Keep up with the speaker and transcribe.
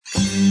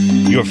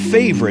Your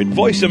favorite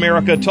Voice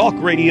America Talk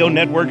Radio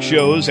Network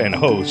shows and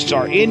hosts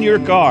are in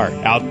your car,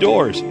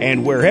 outdoors,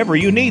 and wherever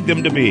you need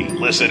them to be.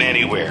 Listen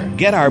anywhere.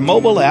 Get our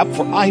mobile app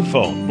for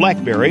iPhone,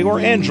 BlackBerry, or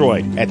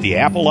Android at the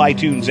Apple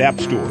iTunes App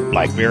Store,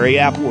 BlackBerry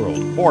App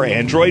World, or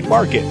Android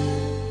Market.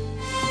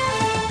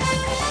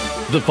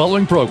 The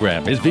following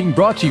program is being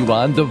brought to you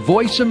on the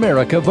Voice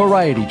America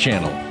Variety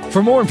Channel.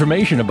 For more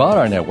information about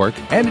our network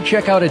and to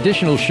check out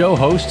additional show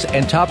hosts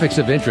and topics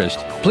of interest,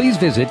 please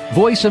visit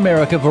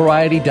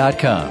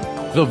voiceamericavariety.com.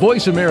 The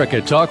Voice America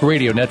Talk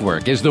Radio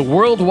Network is the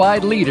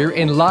worldwide leader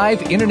in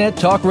live Internet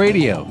talk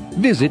radio.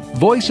 Visit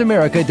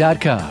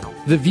voiceamerica.com.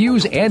 The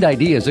views and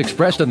ideas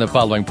expressed on the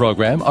following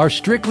program are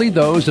strictly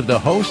those of the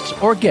hosts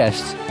or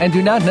guests and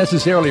do not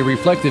necessarily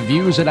reflect the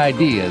views and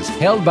ideas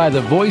held by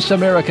the Voice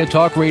America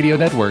Talk Radio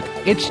Network,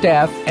 its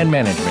staff, and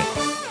management.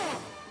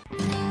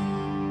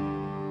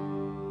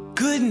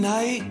 Good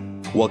night.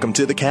 Welcome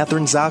to the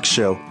Kathryn Zox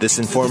Show. This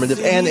informative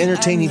and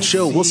entertaining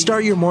show will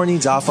start your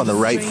mornings off on the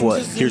right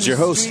foot. Here's your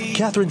host,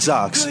 Kathryn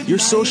Zox, your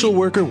social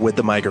worker with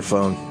the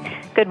microphone.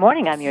 Good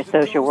morning. I'm your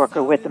social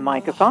worker with the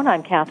microphone.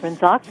 I'm Kathryn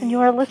Zox, and you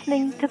are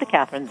listening to the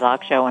Kathryn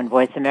Zox Show on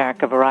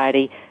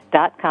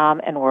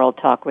VoiceAmericaVariety.com and World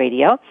Talk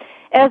Radio.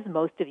 As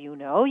most of you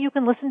know, you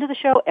can listen to the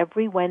show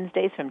every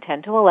Wednesdays from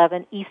 10 to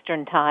 11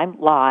 Eastern Time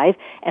live,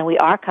 and we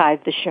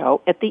archive the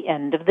show at the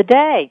end of the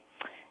day.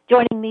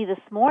 Joining me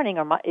this morning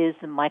is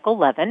Michael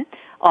Levin,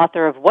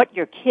 author of What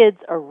Your Kids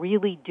Are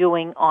Really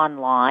Doing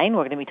Online.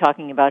 We're going to be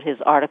talking about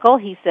his article.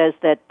 He says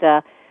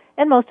that,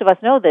 and most of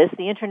us know this,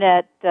 the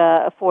Internet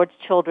affords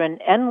children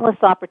endless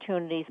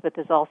opportunities, but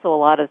there's also a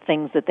lot of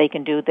things that they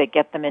can do that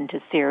get them into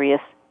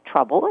serious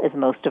trouble, as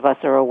most of us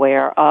are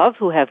aware of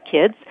who have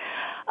kids.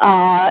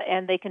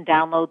 And they can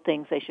download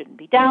things they shouldn't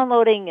be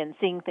downloading and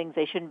seeing things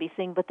they shouldn't be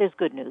seeing, but there's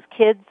good news.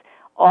 Kids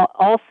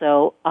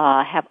also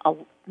have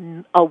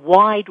a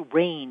wide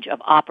range of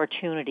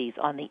opportunities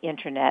on the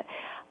Internet,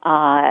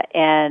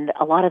 and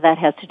a lot of that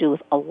has to do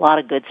with a lot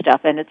of good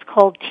stuff, and it's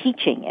called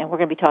teaching, and we're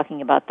going to be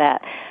talking about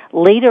that.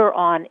 Later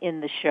on in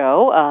the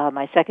show,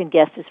 my second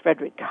guest is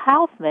Frederick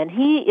Kaufman.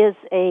 He is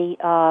a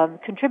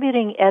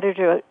contributing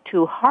editor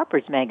to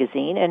Harper's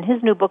Magazine, and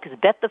his new book is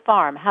Bet the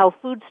Farm, How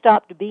Food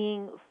Stopped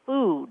Being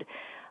Food.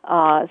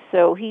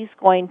 So he's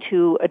going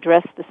to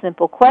address the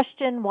simple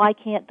question, why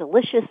can't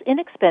delicious,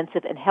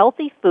 inexpensive, and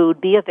healthy food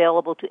be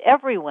available to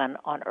everyone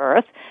on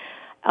Earth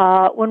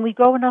when we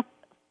grow enough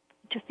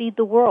to feed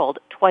the world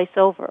twice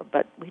over,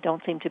 but we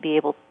don't seem to be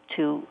able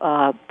to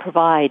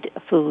provide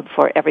food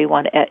for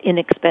everyone,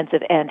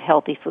 inexpensive and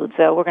healthy food.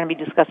 So we're going to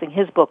be discussing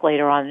his book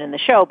later on in the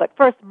show. But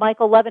first,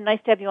 Michael Levin,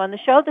 nice to have you on the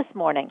show this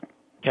morning.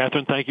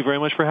 Kathryn, thank you very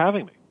much for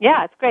having me.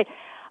 Yeah, it's great.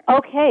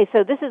 Okay,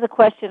 so this is a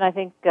question I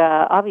think,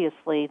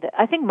 obviously, that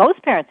I think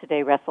most parents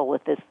today wrestle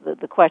with this,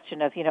 the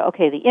question of,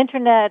 the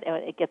Internet,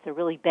 it gets a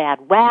really bad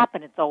rap,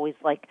 and it's always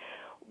like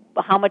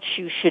how much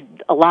you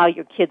should allow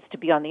your kids to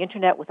be on the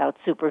Internet without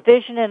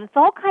supervision, and it's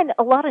all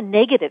a lot of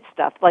negative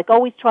stuff, like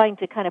always trying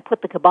to kind of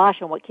put the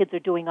kibosh on what kids are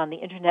doing on the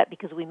Internet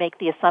because we make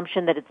the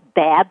assumption that it's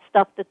bad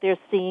stuff that they're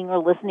seeing or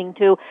listening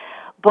to.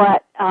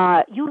 But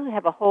you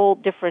have a whole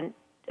different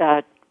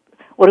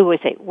what do we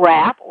say,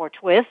 rap or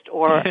twist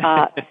or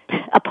a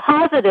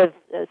positive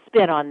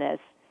spin on this.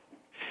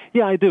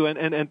 Yeah, I do.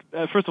 And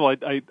first of all,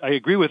 I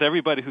agree with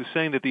everybody who's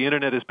saying that the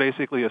Internet is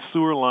basically a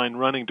sewer line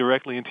running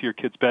directly into your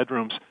kids'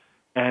 bedrooms.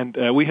 And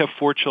we have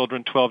 4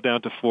 children, 12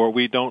 down to 4.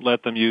 We don't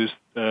let them use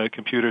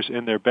computers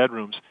in their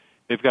bedrooms.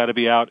 They've got to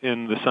be out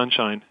in the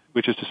sunshine,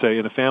 which is to say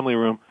in the family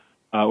room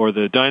or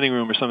the dining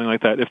room or something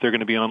like that if they're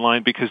going to be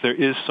online, because there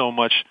is so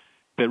much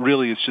that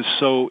really is just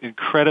so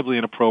incredibly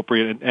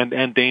inappropriate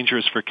and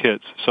dangerous for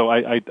kids. So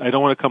I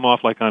don't want to come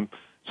off like I'm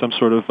some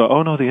sort of,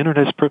 oh no, the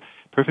Internet is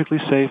perfectly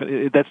safe.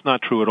 That's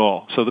not true at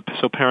all. So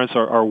parents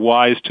are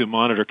wise to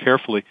monitor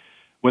carefully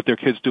what their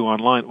kids do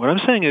online. What I'm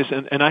saying is,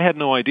 and I had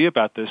no idea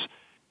about this,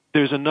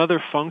 there's another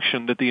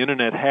function that the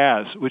Internet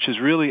has, which is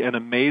really an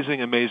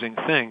amazing, amazing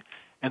thing,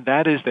 and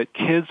that is that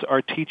kids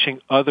are teaching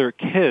other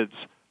kids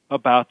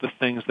about the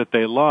things that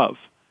they love.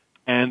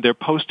 And they're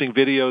posting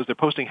videos, they're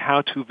posting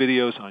how-to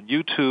videos on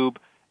YouTube,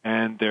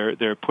 and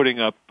they're putting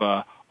up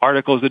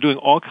articles. They're doing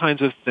all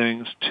kinds of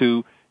things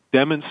to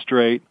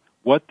demonstrate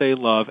what they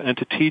love and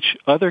to teach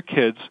other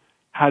kids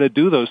how to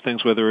do those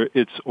things, whether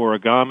it's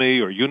origami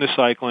or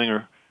unicycling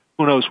or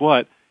who knows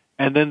what.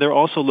 And then they're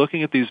also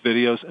looking at these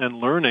videos and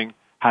learning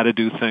how to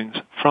do things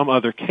from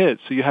other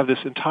kids. So you have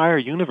this entire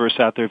universe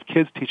out there of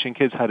kids teaching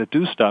kids how to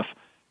do stuff,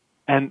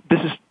 and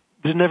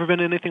there's never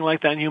been anything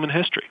like that in human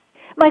history.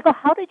 Michael,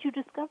 how did you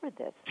discover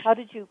this?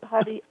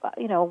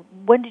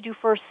 When did you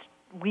first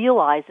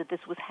realize that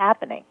this was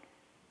happening?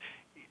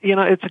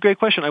 It's a great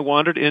question. I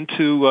wandered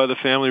into the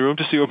family room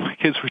to see what my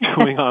kids were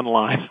doing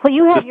online. Well,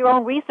 you have your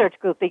own research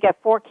group. You got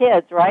 4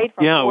 kids, right?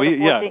 From yeah,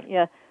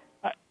 yeah.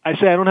 I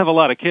say I don't have a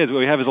lot of kids. What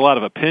we have is a lot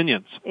of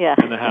opinions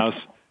in the house.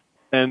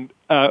 And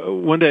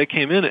one day I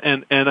came in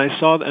and I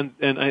saw and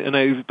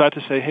I was about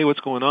to say, hey, what's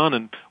going on?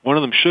 And one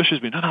of them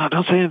shushes me. No,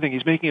 don't say anything.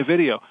 He's making a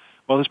video.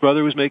 while his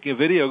brother was making a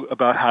video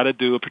about how to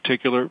do a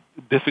particular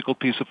difficult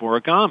piece of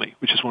origami,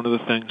 which is one of the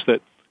things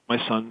that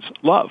my sons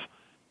love.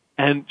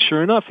 And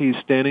sure enough, he's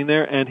standing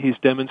there and he's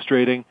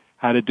demonstrating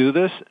how to do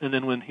this. And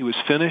then when he was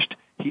finished,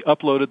 he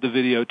uploaded the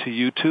video to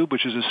YouTube,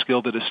 which is a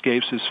skill that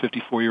escapes his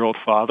 54-year-old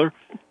father.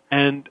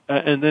 And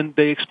then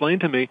they explained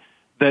to me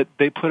that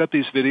they put up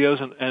these videos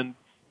and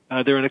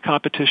they're in a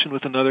competition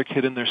with another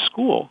kid in their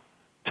school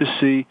to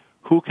see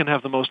who can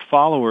have the most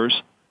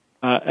followers.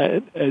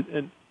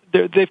 And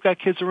they've got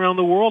kids around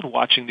the world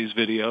watching these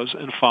videos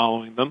and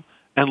following them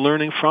and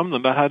learning from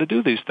them about how to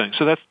do these things.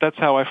 So that's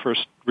how I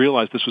first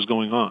realized this was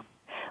going on.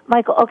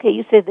 Michael, okay,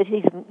 you said that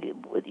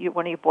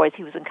one of your boys,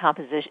 he was in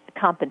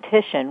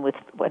competition with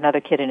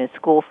another kid in his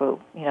school for,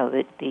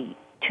 the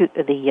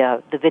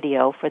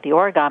video for the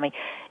origami.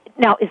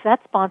 Now, is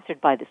that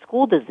sponsored by the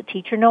school? Does the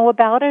teacher know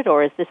about it,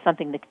 or is this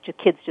something that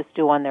kids just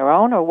do on their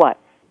own, or what?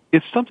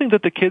 It's something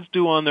that the kids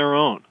do on their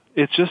own.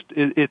 It's just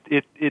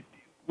it.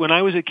 When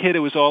I was a kid, it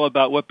was all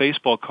about what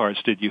baseball cards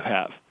did you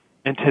have,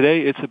 and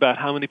today it's about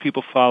how many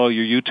people follow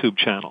your YouTube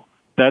channel.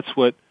 That's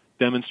what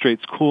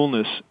demonstrates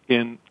coolness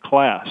in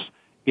class.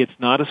 It's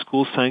not a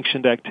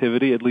school-sanctioned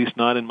activity, at least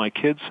not in my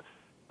kids'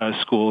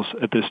 schools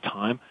at this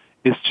time.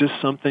 It's just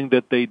something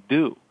that they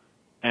do,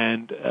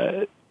 and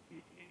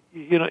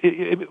older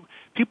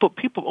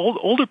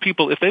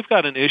people, if they've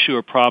got an issue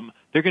or problem,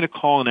 they're going to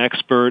call an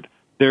expert.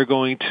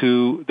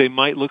 They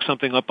might look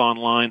something up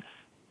online,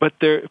 but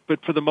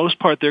for the most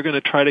part, they're going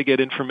to try to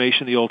get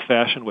information the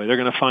old-fashioned way. They're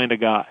going to find a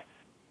guy,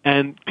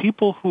 and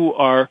people who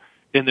are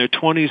in their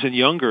 20s and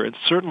younger, and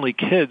certainly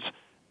kids.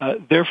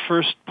 Their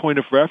first point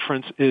of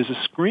reference is a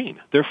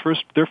screen. Their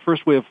first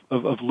way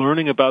of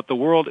learning about the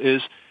world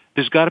is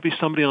there's got to be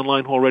somebody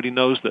online who already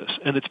knows this,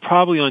 and it's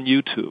probably on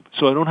YouTube.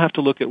 So I don't have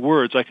to look at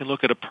words. I can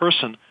look at a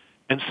person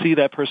and see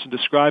that person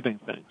describing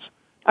things.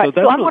 All right,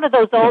 so I'm one of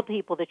those old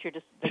people that you're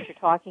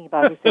talking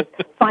about who says,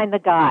 find the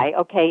guy.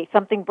 Okay,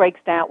 something breaks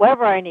down,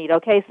 whatever I need.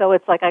 Okay, so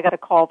it's like I got to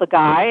call the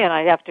guy and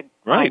I have to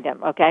find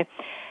him. Okay,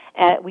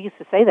 we used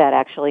to say that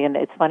actually, and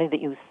it's funny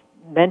that you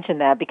mention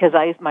that because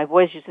my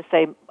boys used to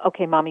say,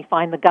 "Okay, Mommy,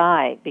 find the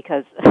guy,"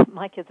 because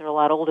my kids are a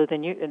lot older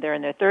than you, and they're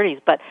in their 30s.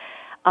 But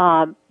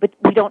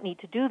we don't need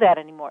to do that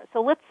anymore.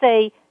 So let's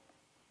say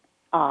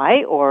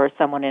I or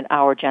someone in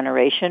our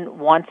generation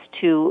wants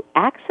to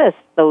access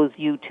those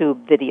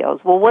YouTube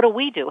videos. Well, what do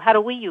we do? How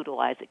do we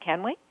utilize it?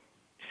 Can we?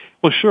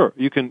 Well, sure.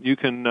 You can. You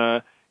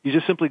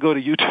just simply go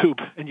to YouTube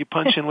and you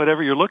punch in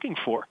whatever you're looking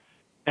for.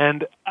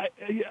 And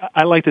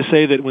I like to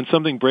say that when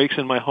something breaks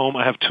in my home,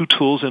 I have two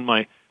tools in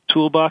my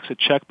toolbox, a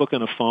checkbook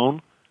and a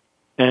phone,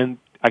 and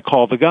I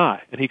call the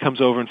guy, and he comes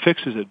over and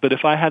fixes it. But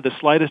if I had the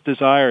slightest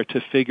desire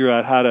to figure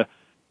out how to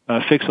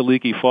fix a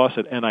leaky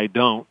faucet, and I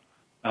don't,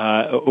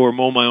 or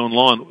mow my own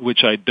lawn,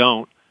 which I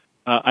don't,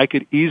 I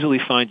could easily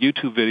find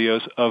YouTube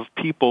videos of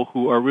people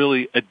who are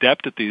really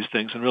adept at these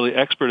things and really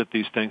expert at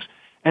these things,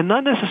 and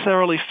not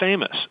necessarily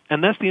famous.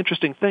 And that's the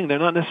interesting thing. They're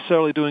not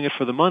necessarily doing it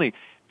for the money.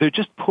 They're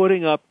just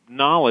putting up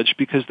knowledge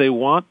because they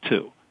want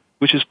to,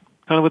 which is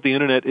kind of what the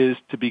Internet is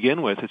to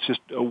begin with. It's just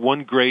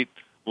one great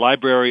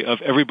library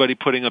of everybody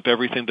putting up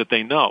everything that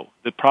they know.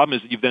 The problem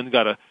is that you've then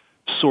got to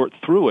sort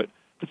through it.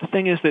 But the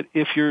thing is that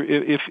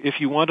if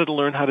you wanted to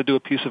learn how to do a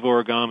piece of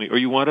origami, or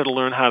you wanted to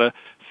learn how to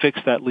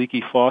fix that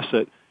leaky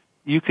faucet,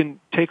 you can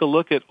take a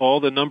look at all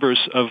the numbers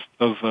of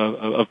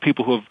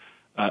people who have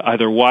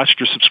either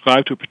watched or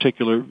subscribed to a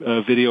particular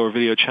video or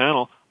video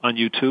channel on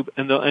YouTube,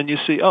 and you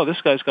see, oh, this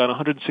guy's got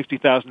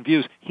 160,000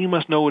 views. He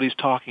must know what he's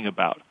talking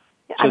about.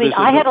 So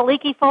I had a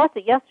leaky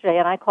faucet yesterday,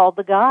 and I called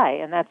the guy,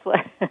 and that's what.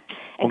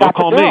 And got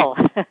the bill.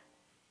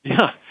 Me.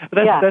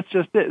 That's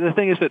just it. The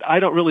thing is that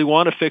I don't really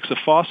want to fix a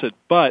faucet,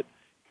 but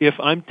if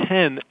I'm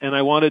 10 and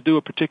I want to do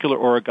a particular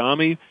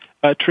origami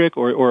trick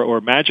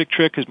or magic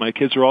trick, because my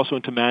kids are also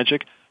into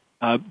magic,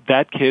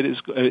 that kid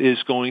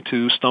is going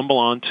to stumble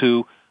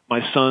onto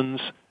my son's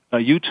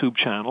YouTube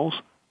channels,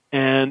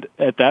 and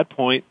at that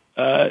point,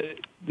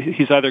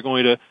 he's either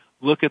going to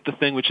look at the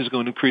thing which is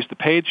going to increase the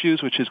page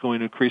views, which is going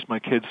to increase my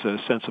kid's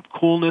sense of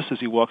coolness as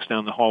he walks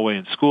down the hallway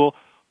in school,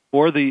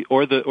 or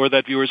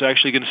that viewer is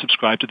actually going to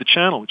subscribe to the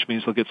channel, which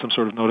means they'll get some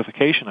sort of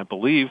notification, I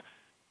believe,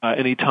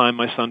 anytime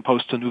my son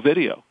posts a new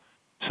video.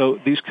 So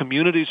these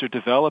communities are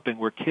developing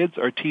where kids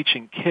are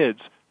teaching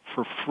kids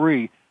for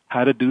free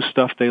how to do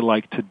stuff they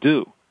like to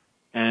do.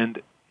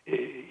 And,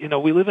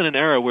 we live in an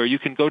era where you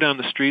can go down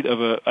the street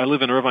I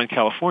live in Irvine,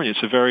 California.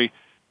 It's a very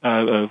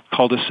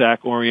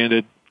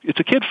cul-de-sac-oriented, it's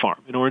a kid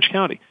farm in Orange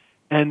County.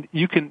 And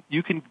you can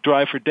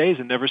drive for days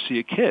and never see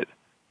a kid.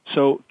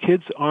 So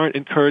kids aren't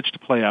encouraged to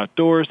play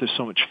outdoors. There's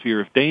so much fear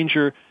of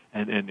danger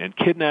and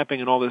kidnapping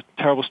and all this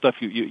terrible stuff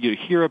you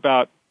hear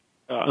about,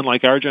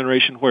 unlike our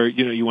generation where,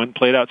 you went and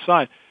played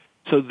outside.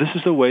 So this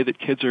is the way that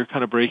kids are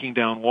kind of breaking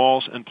down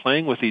walls and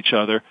playing with each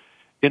other.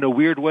 In a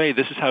weird way,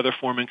 this is how they're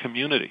forming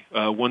community,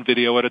 one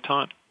video at a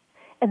time.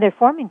 And they're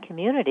forming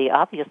community,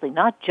 obviously,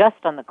 not just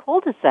on the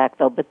cul-de-sac,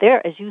 though, but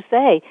they're, as you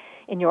say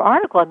in your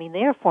article,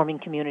 they are forming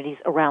communities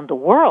around the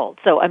world.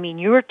 So,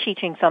 you're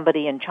teaching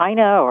somebody in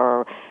China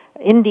or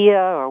India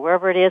or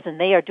wherever it is, and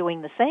they are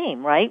doing the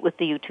same, right, with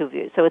the YouTube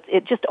views. So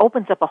it just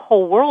opens up a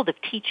whole world of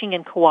teaching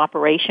and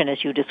cooperation,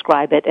 as you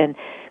describe it, and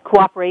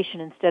cooperation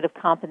instead of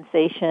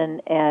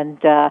compensation. And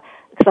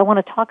because I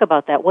want to talk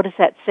about that, what does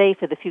that say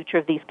for the future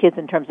of these kids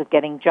in terms of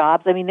getting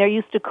jobs? I mean, they're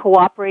used to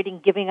cooperating,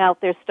 giving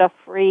out their stuff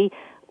free.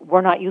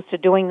 We're not used to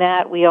doing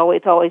that.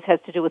 It always has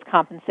to do with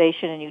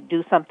compensation, and you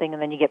do something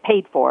and then you get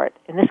paid for it.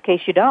 In this case,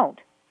 you don't.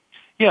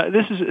 Yeah,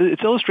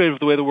 it's illustrative of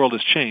the way the world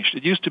has changed.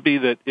 It used to be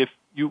that if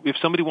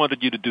somebody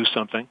wanted you to do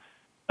something,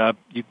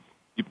 they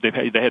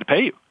had to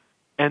pay you.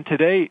 And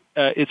today,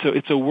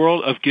 it's a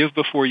world of give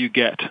before you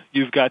get.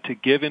 You've got to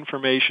give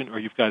information, or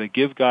you've got to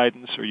give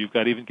guidance, or you've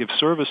got to even give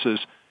services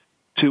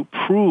to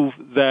prove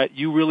that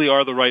you really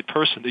are the right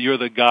person, that you're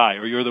the guy,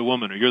 or you're the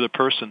woman, or you're the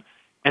person.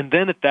 And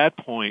then at that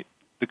point,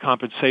 the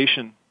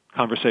compensation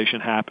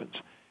conversation happens.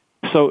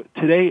 So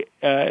today,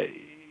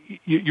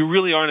 you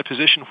really are in a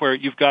position where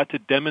you've got to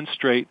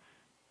demonstrate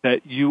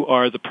that you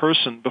are the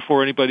person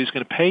before anybody's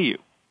going to pay you.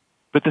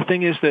 But the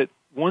thing is that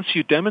once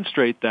you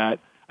demonstrate that,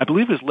 I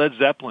believe it was Led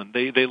Zeppelin.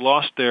 They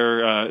lost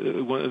their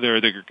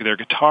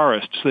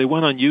guitarist, so they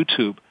went on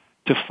YouTube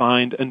to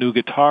find a new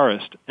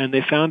guitarist, and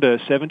they found a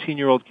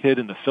 17-year-old kid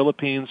in the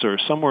Philippines or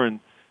somewhere in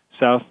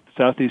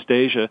Southeast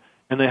Asia,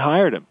 and they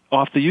hired him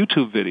off the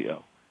YouTube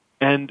video.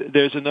 And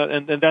there's another,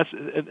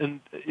 and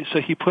so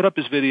he put up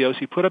his videos,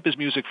 he put up his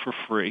music for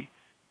free,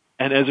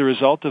 and as a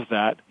result of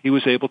that, he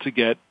was able to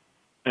get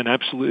an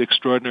absolutely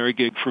extraordinary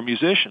gig for a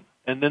musician.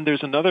 And then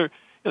there's another.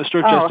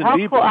 Justin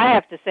Bieber. Cool. I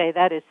have to say,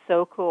 that is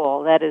so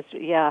cool. That is,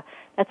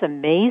 that's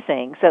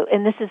amazing. So,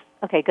 and this is,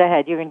 okay, go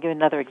ahead. You're going to give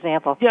another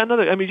example. Yeah,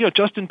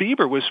 Justin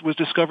Bieber was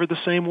discovered the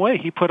same way.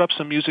 He put up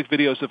some music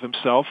videos of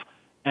himself,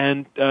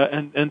 and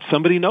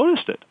somebody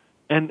noticed it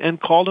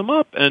and called him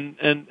up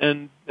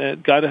and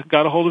got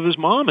a hold of his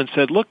mom and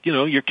said, look,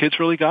 your kid's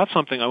really got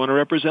something. I want to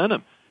represent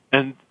him.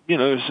 And,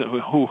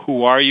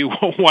 who are you?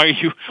 Why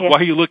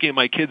are you looking at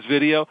my kid's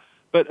video?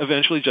 But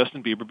eventually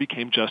Justin Bieber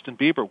became Justin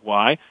Bieber.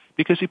 Why?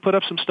 Because he put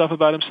up some stuff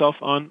about himself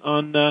on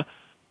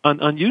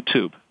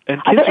YouTube.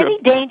 And are there any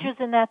dangers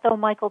in that, though,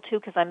 Michael, too?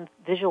 Because I'm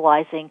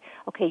visualizing,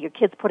 okay, your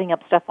kid's putting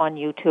up stuff on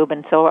YouTube,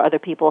 and so are other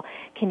people.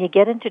 Can you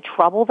get into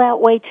trouble that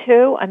way,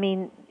 too? I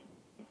mean,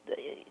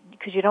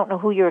 because you don't know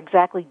who you're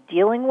exactly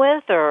dealing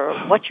with or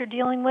what you're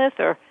dealing with?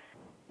 Or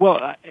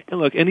Well,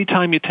 look,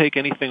 anytime you take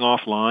anything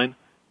offline,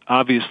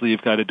 obviously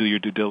you've got to do your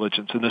due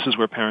diligence, and this is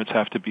where parents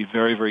have to be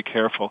very, very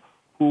careful.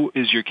 Who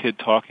is your kid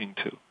talking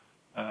to?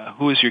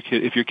 Who is your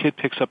kid? If your kid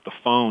picks up the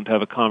phone to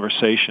have a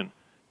conversation,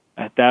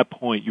 at that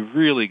point you've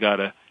really got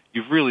to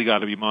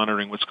be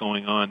monitoring what's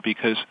going on,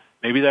 because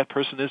maybe that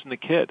person isn't a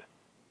kid.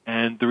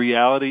 And the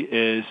reality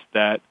is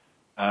that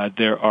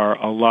there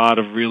are a lot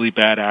of really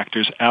bad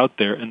actors out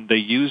there, and they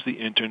use the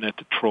internet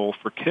to troll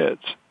for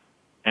kids.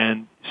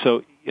 And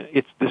so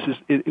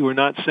we're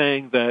not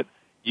saying that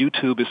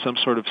YouTube is some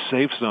sort of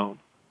safe zone,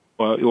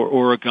 or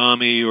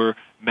origami or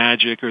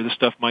magic or the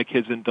stuff my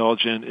kids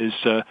indulge in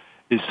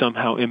is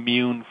somehow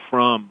immune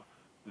from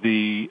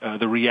the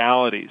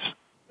realities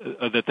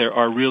that there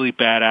are really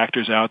bad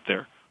actors out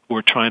there who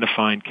are trying to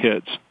find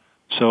kids.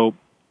 So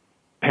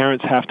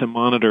parents have to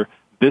monitor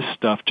this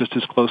stuff just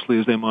as closely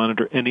as they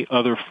monitor any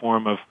other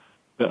form of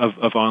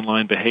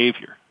online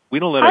behavior. We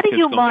don't let our kids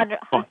go.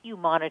 How do you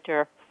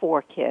monitor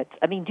for kids?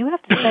 I mean, do you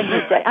have to spend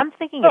your day? I'm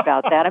thinking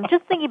about that. I'm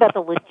just thinking about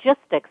the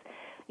logistics.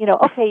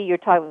 Okay, you're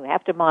talking, we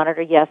have to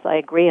monitor. Yes, I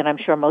agree, and I'm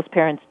sure most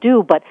parents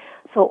do. But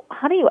so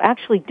how do you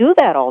actually do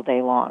that all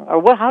day long?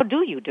 Or how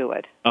do you do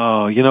it?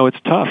 Oh, it's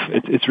tough.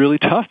 It's really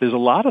tough. There's a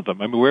lot of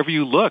them. I mean, wherever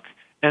you look.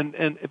 And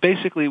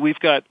basically we've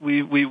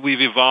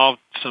evolved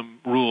some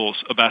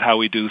rules about how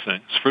we do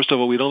things. First of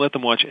all, we don't let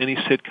them watch any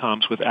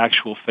sitcoms with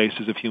actual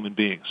faces of human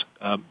beings.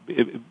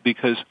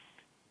 Because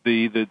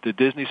the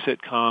Disney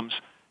sitcoms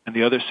and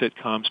the other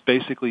sitcoms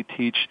basically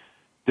teach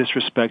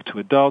disrespect to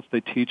adults. They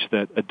teach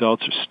that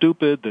adults are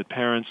stupid, that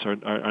parents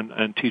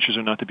and teachers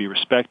are not to be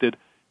respected,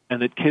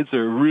 and that kids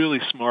are really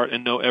smart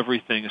and know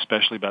everything,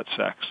 especially about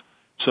sex.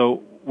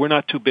 So we're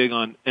not too big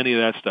on any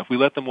of that stuff. We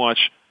let them watch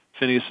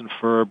Phineas and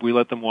Ferb. We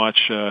let them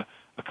watch a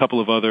couple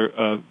of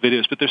other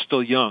videos, but they're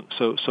still young,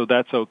 so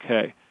that's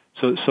okay.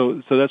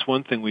 So that's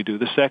one thing we do.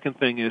 The second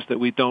thing is that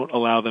we don't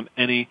allow them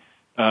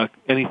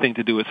anything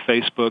to do with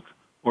Facebook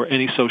or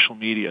any social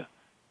media,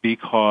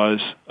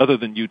 because other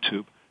than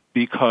YouTube,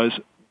 because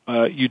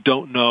you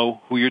don't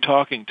know who you're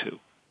talking to,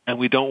 and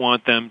we don't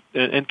want them.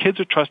 And kids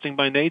are trusting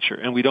by nature,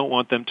 and we don't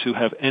want them to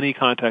have any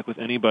contact with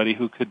anybody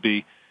who could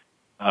be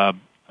a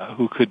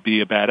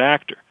bad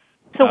actor.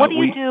 So what do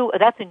you do?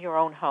 That's in your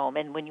own home,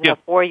 and when you have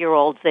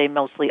 4-year-olds, they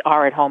mostly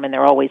are at home and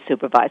they're always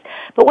supervised.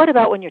 But what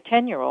about when your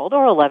 10-year-old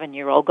or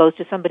 11-year-old goes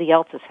to somebody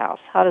else's house?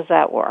 How does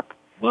that work?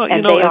 Well,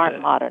 and they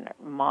aren't modern.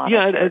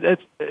 Yeah,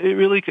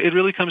 it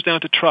really comes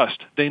down to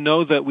trust. They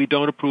know that we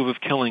don't approve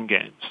of killing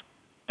games,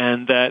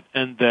 and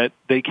that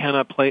they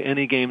cannot play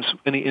any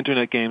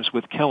internet games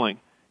with killing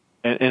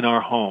in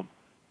our home.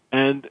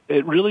 And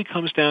it really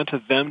comes down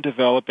to them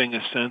developing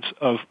a sense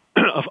of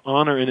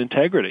honor and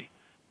integrity.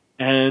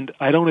 And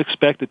I don't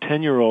expect a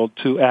 10-year-old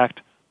to act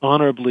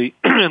honorably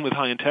and with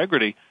high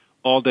integrity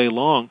all day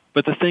long.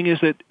 But the thing is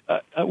that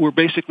we're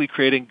basically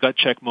creating gut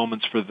check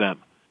moments for them.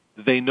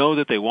 They know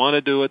that they want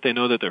to do it. They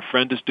know that their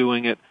friend is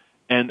doing it.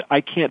 And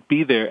I can't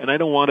be there, and I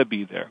don't want to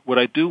be there. What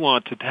I do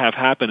want to have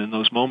happen in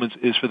those moments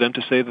is for them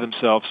to say to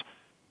themselves,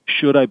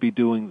 should I be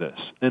doing this?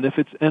 And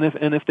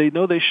if they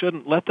know they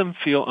shouldn't, let them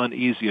feel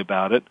uneasy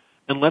about it,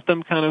 and let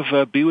them kind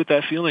of be with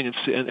that feeling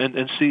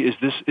and see is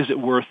it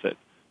worth it?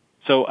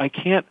 So I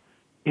can't.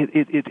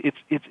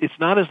 It's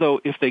not as though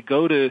if they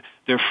go to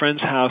their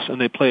friend's house and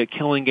they play a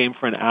killing game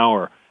for an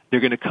hour, they're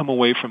going to come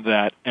away from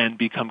that and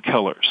become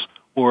killers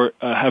or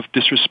have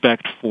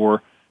disrespect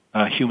for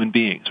human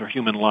beings or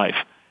human life.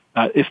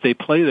 If they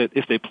play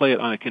it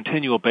on a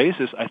continual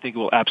basis, I think it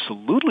will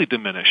absolutely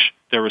diminish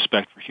their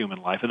respect for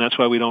human life, and that's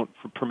why we don't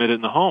permit it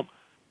in the home.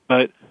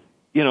 But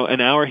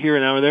an hour here,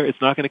 an hour there,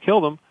 it's not going to kill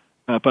them.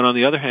 But on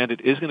the other hand, it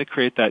is going to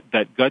create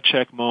that gut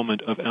check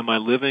moment of am I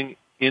living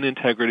in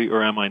integrity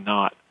or am I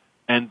not?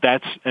 And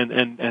that's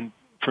and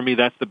for me,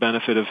 that's the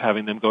benefit of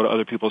having them go to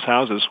other people's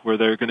houses where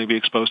they're going to be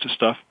exposed to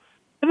stuff.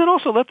 And then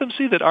also let them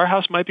see that our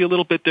house might be a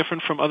little bit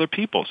different from other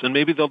people's, and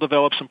maybe they'll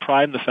develop some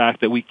pride in the fact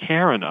that we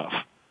care enough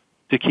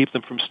to keep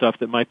them from stuff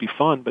that might be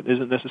fun but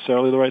isn't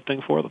necessarily the right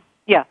thing for them.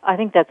 Yeah, I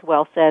think that's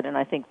well said, and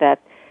I think that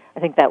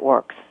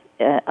works.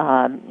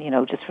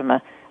 Just from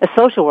a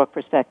social work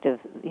perspective,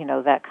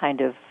 that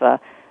kind of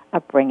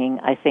upbringing,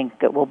 I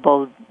think, will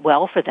bode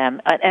well for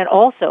them. And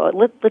also,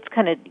 let's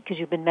kind of, because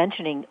you've been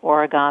mentioning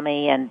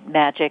origami and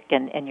magic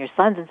and your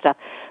sons and stuff,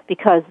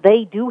 because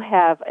they do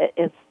have,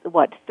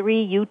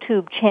 3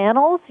 YouTube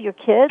channels, your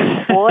kids,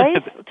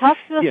 boys? Talk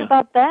to us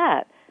about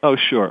that. Oh,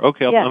 sure.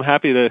 Okay, I'm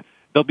happy to.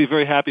 They'll be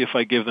very happy if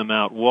I give them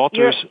out.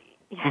 Walter's.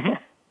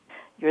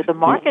 You're the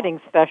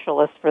marketing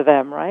specialist for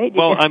them, right?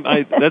 Well,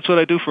 that's what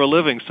I do for a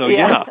living. So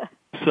yeah.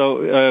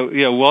 So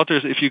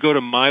Walter's. If you go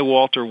to My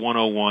Walter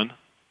 101,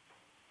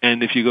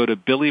 and if you go to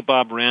Billy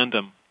Bob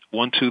Random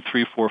 1, 2,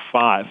 3, 4,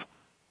 5,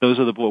 those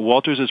are the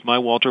Walter's is My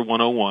Walter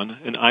 101,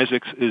 and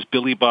Isaac's is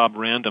Billy Bob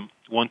Random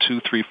 1,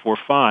 2, 3, 4,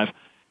 5,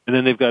 and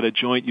then they've got a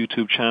joint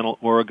YouTube channel,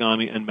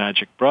 Origami and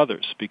Magic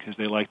Brothers, because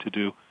they like to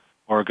do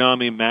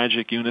origami,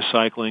 magic,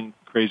 unicycling,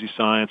 crazy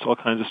science, all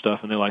kinds of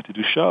stuff, and they like to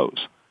do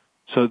shows.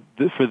 So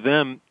for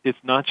them, it's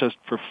not just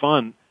for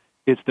fun,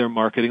 it's they're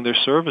marketing their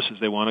services.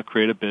 They want to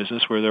create a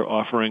business where they're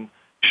offering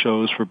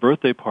shows for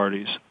birthday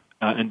parties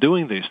and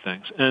doing these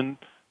things. And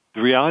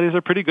the reality is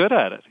they're pretty good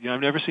at it. I've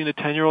never seen a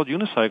 10-year-old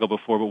unicycle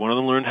before, but one of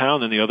them learned how,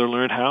 and then the other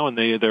learned how, and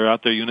they're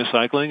out there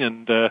unicycling,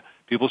 and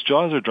people's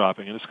jaws are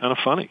dropping, and it's kind of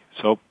funny.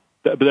 So,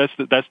 but that's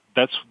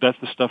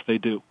the stuff they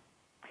do.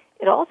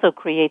 It also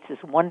creates this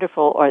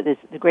wonderful,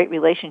 the great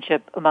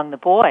relationship among the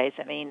boys.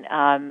 I mean,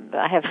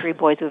 I have 3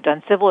 boys who have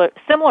done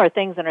similar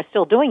things and are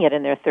still doing it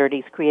in their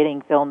 30s,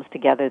 creating films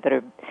together that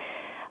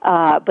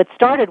are, but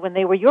started when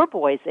they were your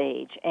boys'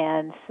 age.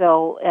 And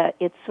so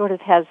it sort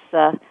of has,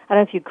 I don't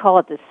know if you'd call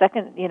it a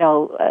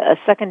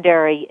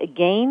secondary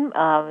game.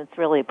 It's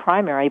really a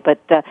primary, but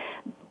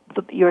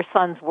your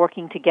sons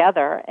working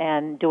together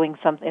and doing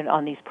something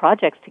on these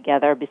projects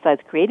together, besides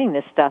creating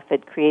this stuff,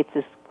 it creates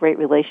this great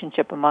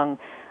relationship among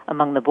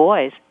the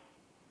boys.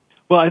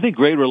 Well, I think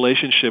great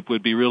relationship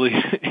would be really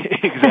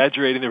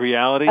exaggerating the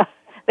reality.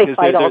 They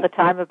fight all the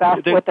time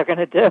about what they're going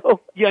to do.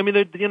 Yeah, I mean,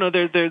 they're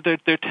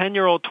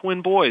 10-year-old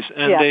twin boys,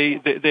 and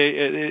they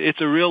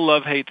it's a real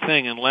love-hate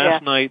thing. And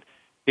last night,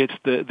 it's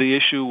the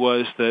issue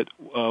was that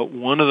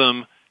one of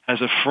them has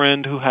a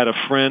friend who had a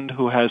friend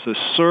who has a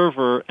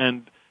server,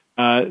 and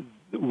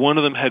one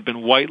of them had been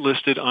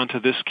whitelisted onto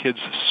this kid's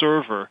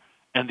server,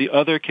 and the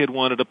other kid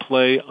wanted to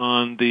play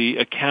on the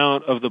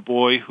account of the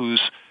boy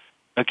whose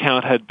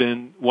account had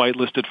been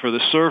whitelisted for the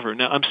server.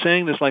 Now, I'm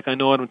saying this like I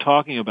know what I'm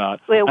talking about.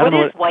 Wait, what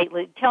is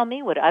whitelisted? Tell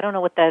me I don't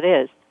know what that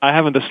is. I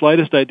haven't the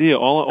slightest idea.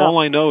 All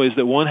I know is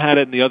that one had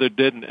it and the other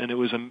didn't, and it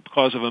was a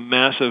cause of a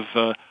massive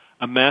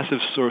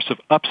source of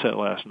upset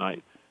last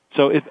night.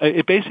 So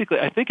it basically,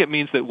 I think it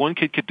means that one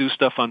kid could do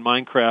stuff on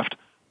Minecraft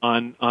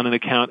on an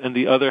account, and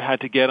the other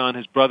had to get on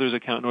his brother's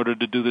account in order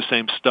to do the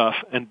same stuff,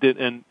 and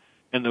the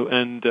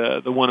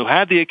one who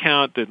had the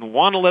account didn't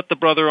want to let the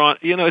brother on.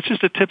 It's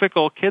just a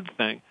typical kid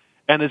thing.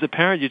 And as a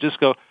parent, you just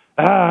go,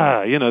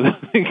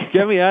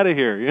 get me out of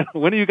here.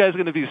 When are you guys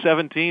going to be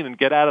 17 and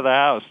get out of the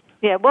house?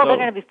 Yeah, well, they're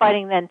going to be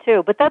fighting then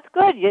too. But that's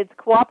good. It's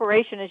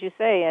cooperation, as you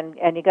say,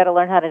 and you got to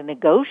learn how to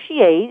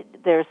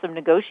negotiate. There's some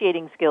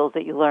negotiating skills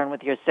that you learn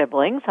with your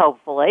siblings,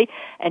 hopefully,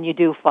 and you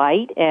do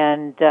fight.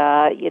 And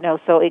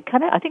so it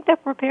kind of, I think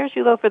that prepares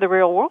you though for the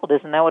real world.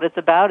 Isn't that what it's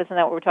about? Isn't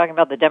that what we're talking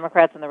about? The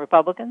Democrats and the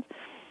Republicans.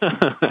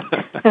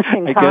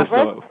 I guess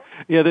so.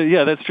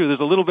 Yeah, that's true. There's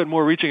a little bit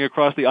more reaching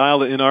across the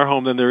aisle in our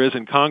home than there is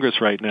in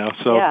Congress right now.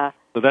 So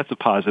that's a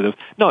positive.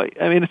 No,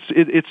 I mean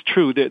it's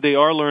true. They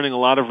are learning a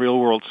lot of real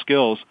world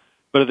skills,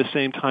 but at the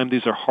same time,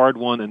 these are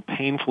hard-won and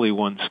painfully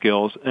won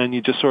skills. And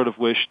you just sort of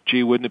wish,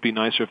 gee, wouldn't it be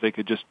nicer if they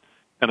could just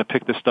kind of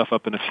pick this stuff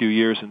up in a few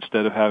years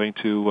instead of having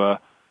to,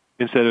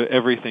 instead of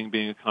everything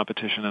being a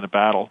competition and a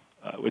battle,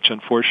 which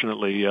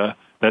unfortunately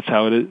that's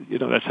how it is.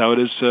 That's how it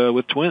is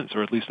with twins,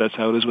 or at least that's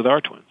how it is with our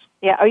twins.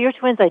 Yeah, are your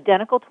twins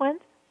identical twins?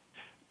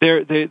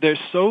 They're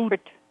so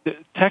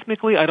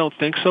technically, I don't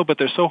think so, but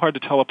they're so hard to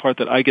tell apart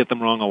that I get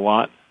them wrong a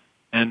lot,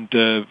 and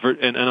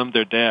I'm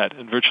their dad,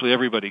 and virtually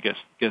everybody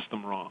gets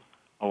them wrong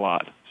a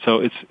lot. So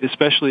it's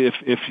especially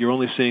if you're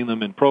only seeing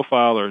them in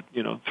profile or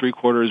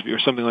 3/4 view or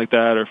something like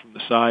that, or from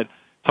the side,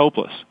 it's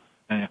hopeless.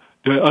 And,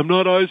 I'm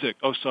not Isaac.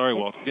 Oh, sorry,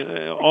 Walt.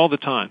 All the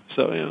time.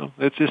 So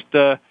it's just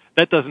that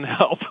doesn't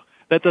help.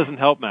 That doesn't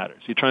help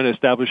matters. You're trying to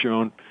establish your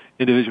own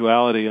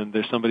individuality, and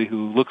there's somebody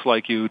who looks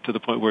like you to the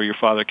point where your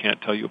father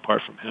can't tell you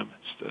apart from him.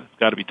 It's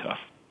got to be tough.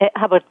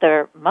 How about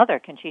their mother?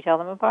 Can she tell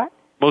them apart?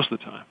 Most of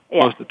the time.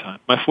 Yeah. Most of the time.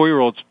 My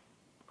 4-year-old's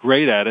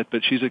great at it,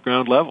 but she's at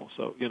ground level,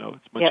 so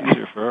it's much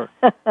easier for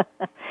her.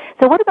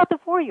 So what about the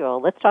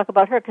 4-year-old? Let's talk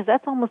about her, because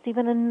that's almost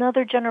even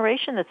another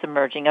generation that's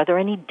emerging. Are there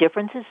any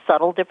differences,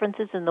 subtle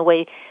differences in the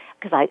way?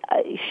 Because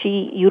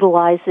she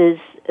utilizes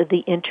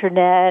the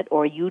internet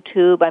or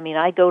YouTube. I mean,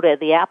 I go to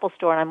the Apple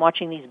Store and I'm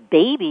watching these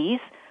babies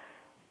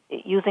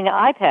using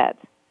iPads.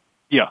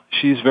 Yeah,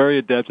 she's very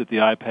adept at the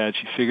iPad.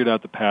 She figured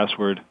out the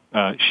password.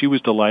 She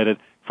was delighted.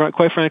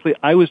 Quite frankly,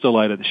 I was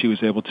delighted that she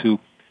was able to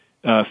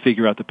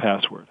figure out the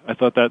password. I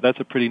thought that's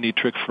a pretty neat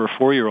trick for a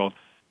 4-year-old.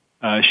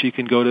 She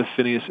can go to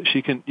Phineas.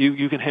 You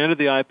can hand her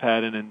the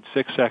iPad, and in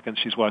 6 seconds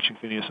she's watching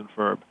Phineas and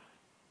Ferb,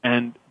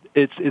 and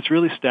it's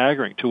really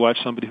staggering to watch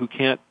somebody who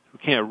can't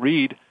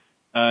read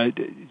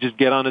just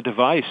get on a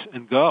device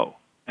and go,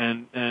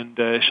 and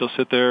she'll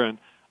sit there. And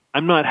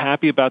I'm not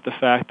happy about the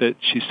fact that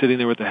she's sitting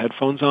there with the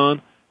headphones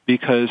on,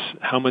 because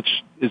how much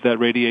is that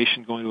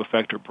radiation going to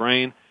affect her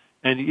brain?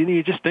 And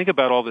you just think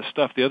about all this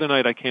stuff. The other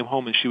night I came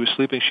home and she was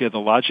sleeping. She had the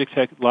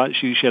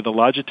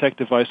Logitech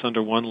device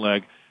under one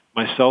leg,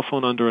 my cell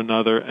phone under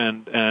another,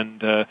 and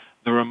the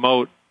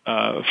remote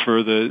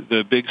for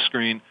the big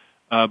screen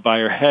by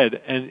her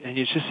head. And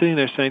you're just sitting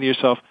there saying to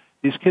yourself,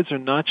 these kids are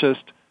not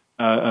just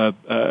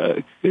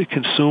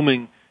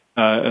consuming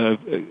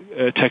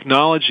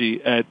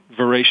technology at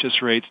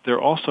voracious rates. They're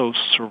also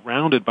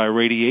surrounded by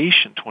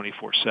radiation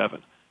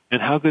 24/7.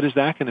 And how good is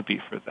that going to be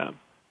for them?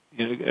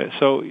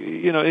 So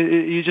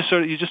you just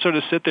sort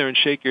of sit there and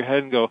shake your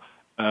head and go,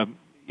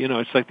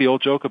 it's like the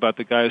old joke about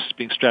the guy who's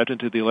being strapped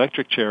into the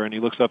electric chair, and he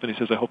looks up and he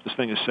says, "I hope this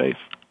thing is safe."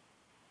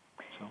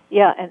 So.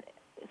 Yeah, and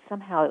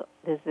somehow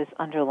there's this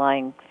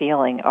underlying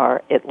feeling,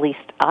 or at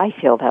least I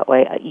feel that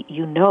way.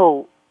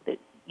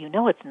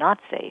 It's not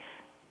safe.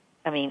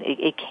 I mean,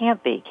 it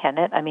can't be, can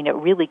it? I mean, it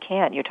really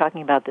can't. You're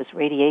talking about this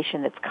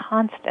radiation that's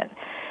constant.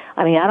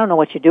 I mean, I don't know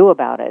what you do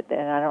about it,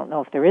 and I don't know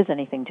if there is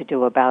anything to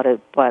do about it,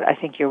 but I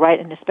think you're right,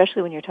 and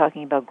especially when you're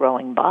talking about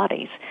growing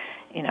bodies,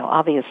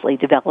 obviously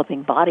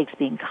developing bodies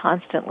being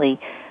constantly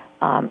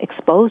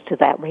exposed to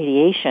that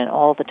radiation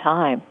all the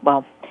time.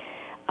 Well,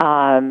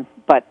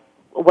 but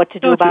what to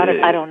do about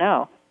it, I don't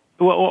know.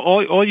 Well,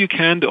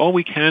 all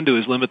we can do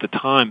is limit the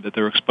time that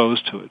they're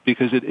exposed to it,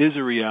 because it is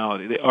a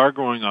reality. They are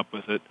growing up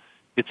with it.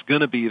 It's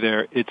going to be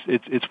there.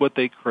 It's what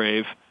they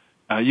crave.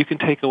 You can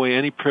take away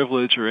any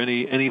privilege or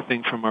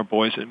anything from our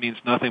boys, it means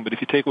nothing. But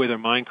if you take away their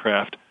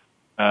Minecraft,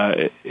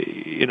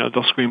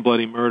 they'll scream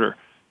bloody murder.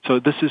 So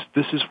this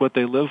is what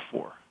they live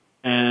for.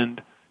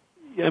 And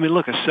I mean,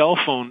 look, cell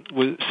phones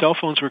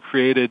were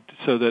created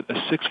so that a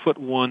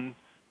 6'1",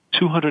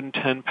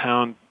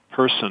 210-pound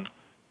person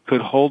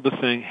could hold the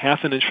thing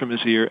half an inch from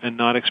his ear and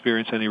not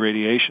experience any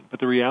radiation. But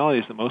the reality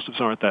is that most of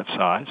us aren't that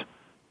size,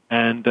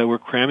 and we're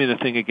cramming the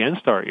thing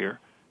against our ear.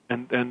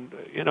 And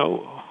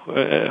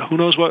who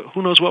knows what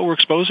we're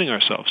exposing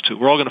ourselves to?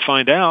 We're all going to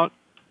find out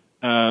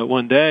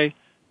one day,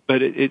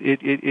 but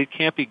it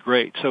can't be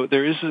great. So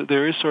there is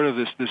sort of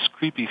this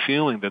creepy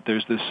feeling that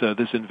there's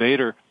this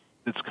invader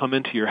that's come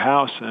into your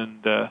house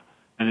and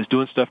is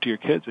doing stuff to your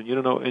kids, and you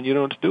don't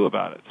know what to do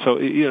about it. So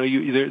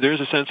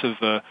there's a sense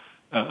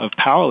of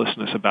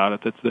powerlessness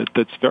about it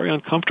that's very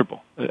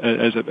uncomfortable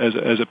as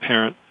a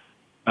parent.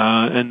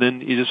 And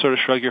then you just sort of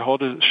shrug your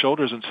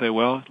shoulders and say,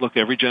 well, look,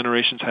 every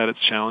generation's had its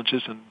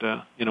challenges,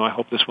 and I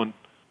hope this one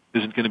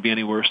isn't going to be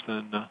any worse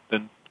than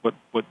what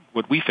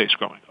we faced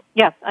growing up.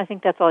 Yeah, I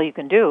think that's all you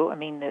can do. I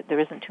mean, there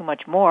isn't too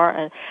much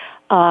more.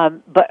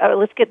 But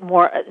let's get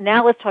more.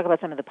 Now let's talk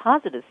about some of the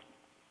positives,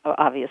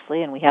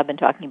 obviously, and we have been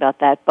talking about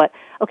that. But,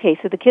 okay,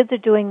 so the kids are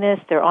doing this.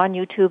 They're on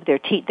YouTube.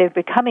 They're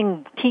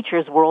becoming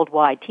teachers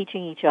worldwide,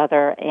 teaching each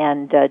other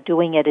and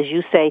doing it, as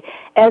you say,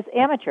 as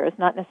amateurs,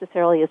 not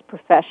necessarily as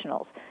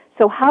professionals.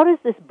 So how does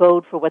this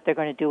bode for what they're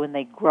going to do when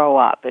they grow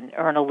up and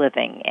earn a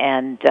living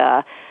and,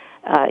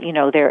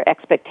 their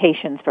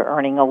expectations for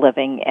earning a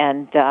living?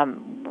 And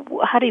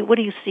what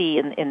do you see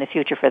in the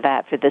future for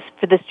that, for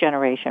this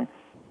generation?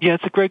 Yeah,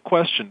 it's a great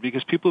question,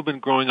 because people who've been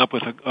growing up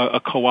with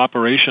a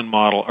cooperation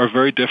model are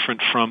very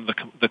different from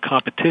the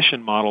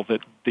competition model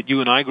that you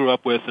and I grew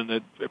up with, and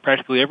that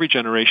practically every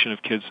generation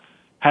of kids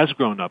has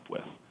grown up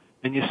with.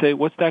 And you say,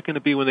 what's that going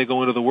to be when they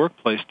go into the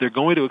workplace? They're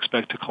going to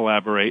expect to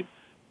collaborate.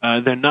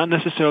 They're not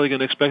necessarily going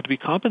to expect to be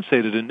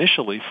compensated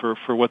initially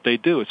for what they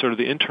do. It's sort of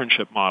the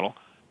internship model.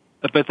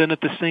 But then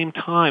at the same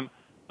time,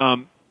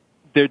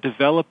 they're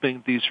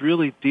developing these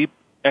really deep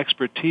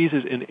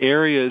expertises in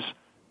areas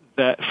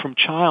that from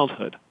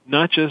childhood,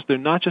 they're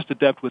not just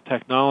adept with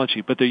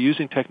technology, but they're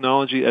using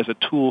technology as a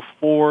tool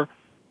for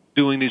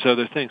doing these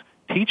other things.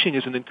 Teaching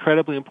is an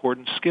incredibly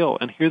important skill,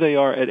 and here they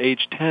are at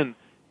age 10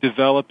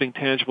 developing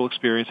tangible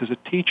experience as a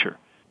teacher.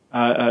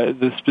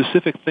 The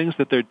specific things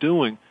that they're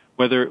doing,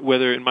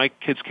 whether in my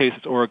kids' case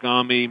it's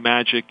origami,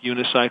 magic,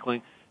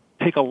 unicycling,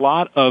 take a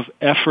lot of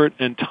effort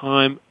and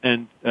time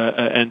and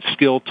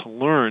skill to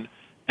learn,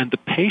 and the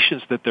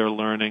patience that they're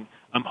learning,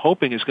 I'm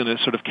hoping, is going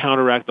to sort of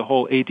counteract the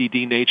whole ADD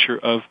nature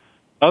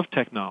of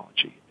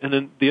technology. And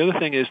then the other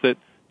thing is that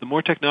the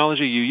more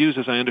technology you use,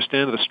 as I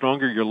understand it, the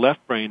stronger your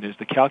left brain is,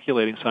 the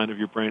calculating side of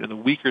your brain, and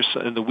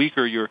the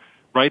weaker your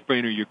right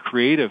brain or your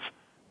creative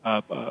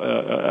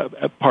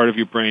part of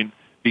your brain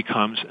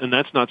becomes, and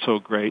that's not so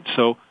great.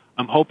 So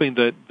I'm hoping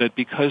that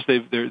because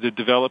they're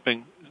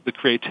developing the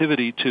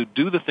creativity to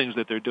do the things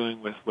that they're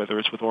doing with, whether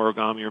it's with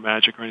origami or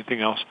magic or anything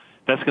else,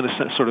 that's going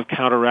to sort of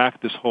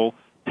counteract this whole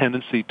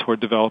tendency toward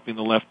developing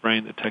the left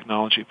brain that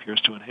technology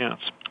appears to enhance.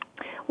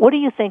 What do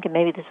you think, and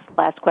maybe this is the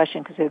last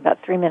question because we have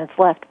about 3 minutes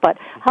left, but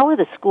how are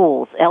the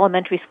schools,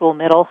 elementary school,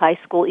 middle, high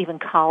school, even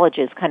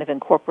colleges, kind of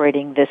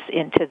incorporating this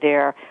into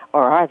their,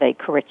 or are they,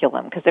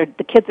 curriculum? Because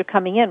the kids are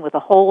coming in with a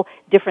whole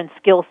different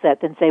skill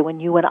set than, say, when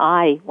you and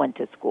I went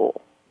to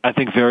school. I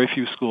think very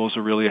few schools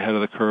are really ahead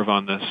of the curve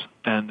on this,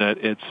 and that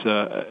it's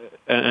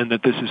and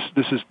that this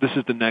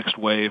is the next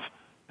wave,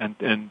 and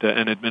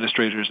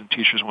administrators and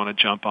teachers want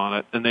to jump on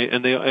it, and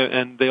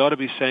they ought to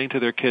be saying to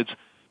their kids,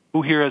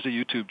 who here has a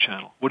YouTube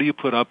channel? What do you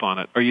put up on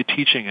it? Are you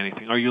teaching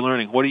anything? Are you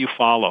learning? What do you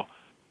follow?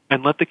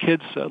 And let the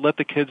kids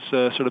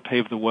sort of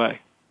pave the way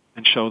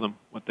and show them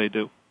what they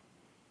do.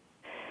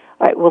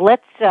 All right. Well,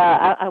 let's.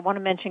 I want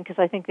to mention, because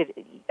I think that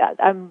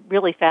I'm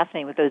really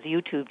fascinated with those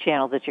YouTube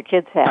channels that your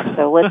kids have.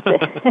 So let's.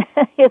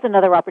 Here's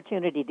another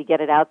opportunity to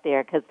get it out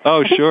there, because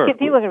sure,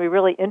 people are going to be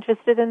really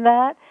interested in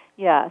that.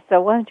 Yeah.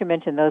 So why don't you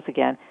mention those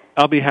again?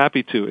 I'll be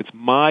happy to. It's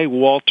My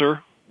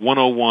Walter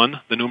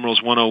 101. The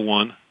numeral's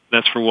 101.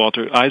 That's for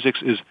Walter.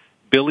 Isaac's is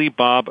Billy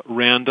Bob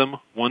Random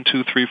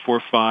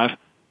 12345,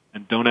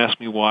 and don't ask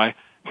me why.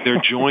 Their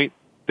joint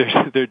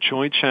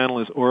channel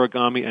is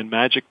Origami and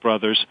Magic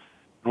Brothers.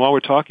 And while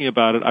we're talking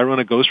about it, I run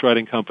a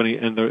ghostwriting company,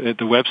 and the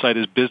website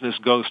is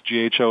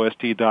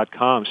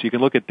businessghost.com. So you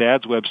can look at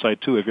Dad's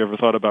website too if you ever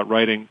thought about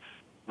writing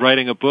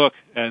a book,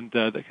 and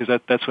because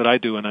that's what I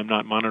do, and I'm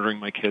not monitoring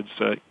my kids'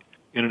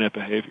 internet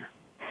behavior.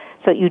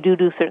 So you do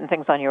certain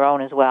things on your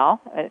own as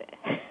well?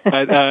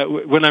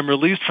 When I'm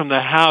released from the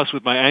house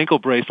with my ankle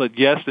bracelet,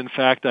 yes, in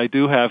fact, I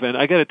do have. And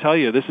I got to tell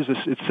you,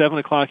 it's 7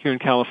 o'clock here in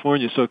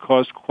California, so it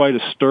caused quite a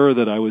stir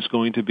that I was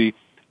going to be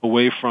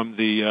away from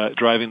the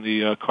driving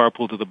the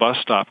carpool to the bus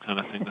stop kind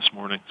of thing this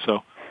morning.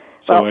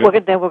 We're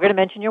going to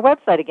mention your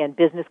website again,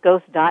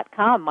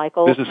 businessghost.com,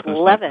 Michael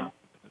Levin.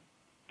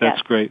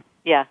 That's great.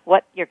 Yeah,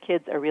 what your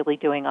kids are really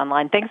doing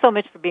online. Thanks so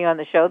much for being on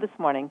the show this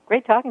morning.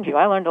 Great talking to you.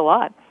 I learned a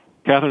lot.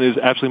 Kathryn, it is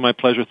absolutely my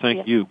pleasure.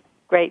 Thank you.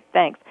 Great,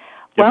 thanks.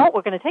 Well,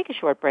 we're going to take a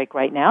short break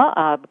right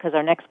now because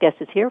our next guest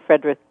is here,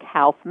 Frederick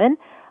Kaufman,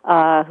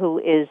 who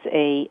is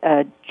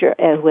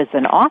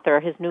an author.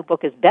 His new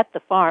book is Bet the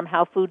Farm,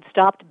 How Food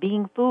Stopped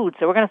Being Food.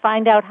 So we're going to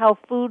find out how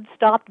food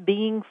stopped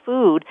being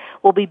food.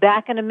 We'll be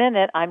back in a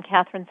minute. I'm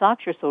Kathryn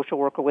Zox, your social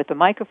worker with the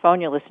microphone.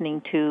 You're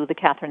listening to The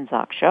Kathryn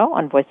Zox Show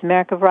on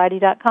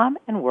VoiceAmericaVariety.com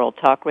and World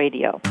Talk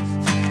Radio.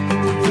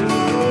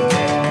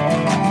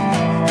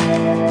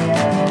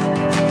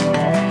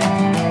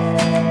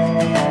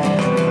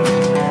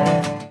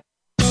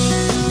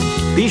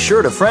 Be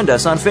sure to friend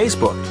us on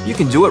Facebook. You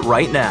can do it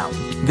right now.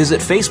 Visit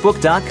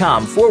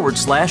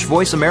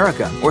Facebook.com/Voice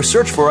America or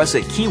search for us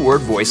at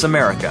keyword Voice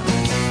America.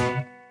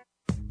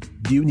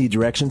 Do you need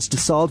directions to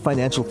solid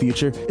financial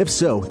future? If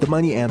so, The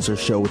Money Answer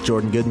Show with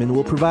Jordan Goodman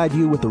will provide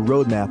you with a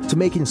roadmap to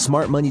making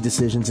smart money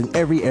decisions in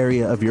every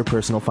area of your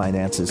personal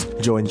finances.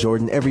 Join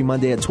Jordan every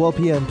Monday at 12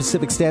 p.m.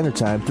 Pacific Standard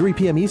Time, 3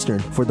 p.m. Eastern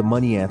for The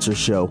Money Answer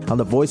Show on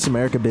the Voice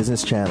America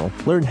Business Channel.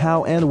 Learn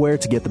how and where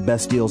to get the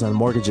best deals on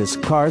mortgages,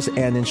 cars,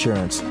 and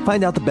insurance.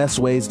 Find out the best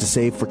ways to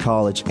save for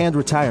college and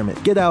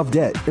retirement, get out of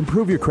debt,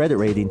 improve your credit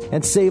rating,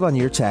 and save on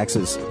your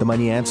taxes. The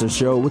Money Answer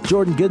Show with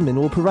Jordan Goodman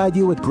will provide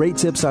you with great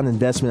tips on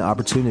investment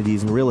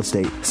opportunities in real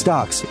estate,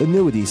 stocks,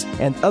 annuities,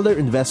 and other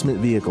investment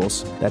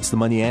vehicles. That's the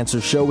Money Answer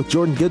Show with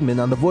Jordan Goodman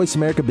on the Voice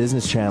America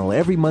Business Channel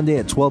every Monday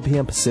at 12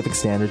 p.m. Pacific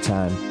Standard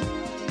Time.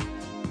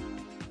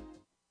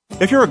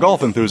 If you're a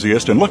golf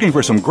enthusiast and looking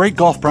for some great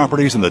golf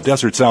properties in the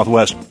desert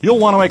Southwest, you'll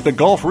want to make the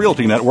Golf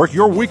Realty Network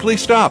your weekly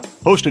stop.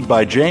 Hosted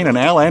by Jane and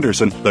Al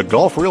Anderson, the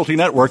Golf Realty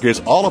Network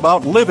is all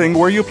about living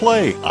where you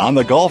play, on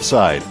the golf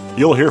side.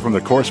 You'll hear from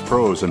the course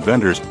pros and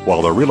vendors,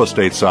 while the real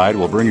estate side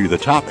will bring you the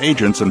top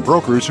agents and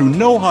brokers who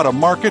know how to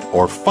market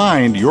or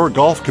find your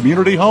golf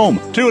community home.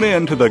 Tune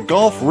in to the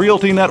Golf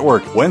Realty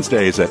Network,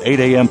 Wednesdays at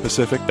 8 a.m.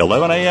 Pacific,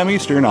 11 a.m.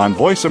 Eastern on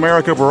Voice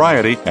America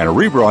Variety, and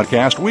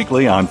rebroadcast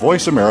weekly on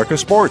Voice America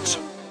Sports.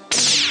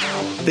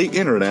 The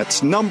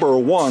Internet's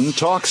 #1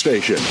 talk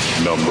station.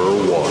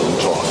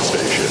 #1 talk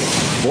station.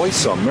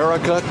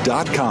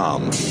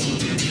 VoiceAmerica.com.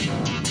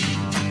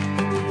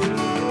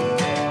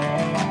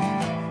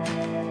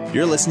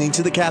 You're listening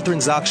to The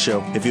Kathryn Zox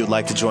Show. If you would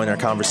like to join our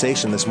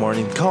conversation this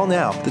morning, call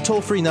now. The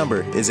toll-free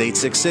number is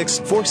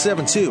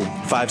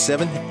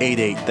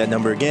 866-472-5788. That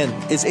number again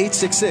is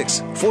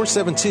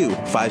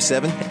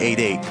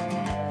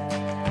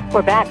 866-472-5788.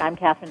 We're back. I'm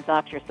Kathryn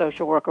Zox, your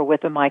social worker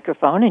with a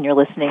microphone, and you're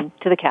listening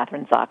to The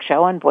Kathryn Zox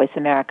Show on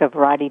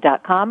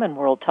VoiceAmericaVariety.com and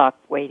World Talk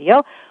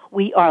Radio.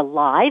 We are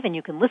live, and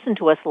you can listen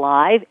to us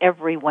live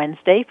every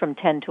Wednesday from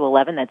 10 to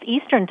 11. That's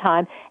Eastern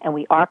Time, and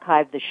we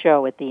archive the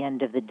show at the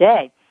end of the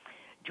day.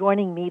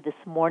 Joining me this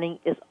morning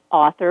is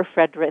author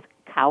Frederick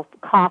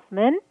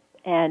Kaufman,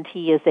 and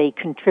he is a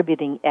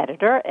contributing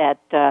editor at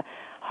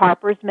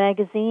Harper's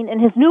Magazine,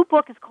 and his new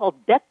book is called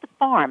Bet the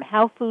Farm,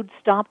 How Food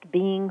Stopped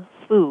Being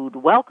Food.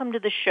 Welcome to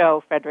the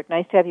show, Frederick.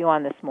 Nice to have you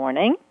on this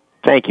morning.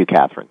 Thank you,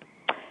 Kathryn.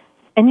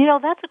 And,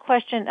 that's a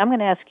question. I'm going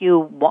to ask you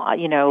why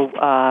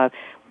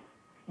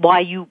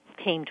you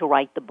came to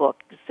write the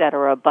book, et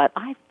cetera, but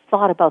I've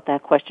thought about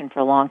that question for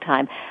a long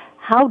time.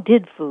 How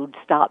did food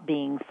stop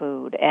being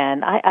food?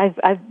 And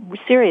I've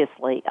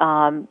seriously,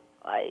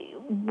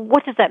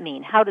 what does that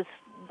mean? How does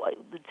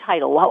the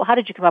title? How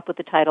did you come up with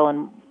the title,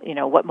 and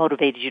what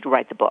motivated you to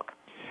write the book?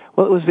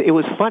 Well, it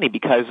was funny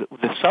because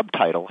the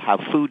subtitle, "How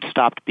Food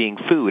Stopped Being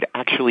Food,"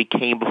 actually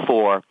came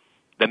before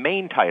the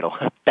main title,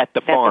 "Bet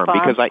the Farm,"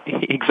 because I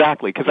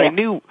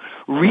knew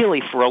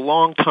really for a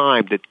long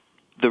time that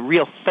the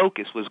real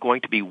focus was going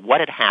to be what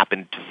had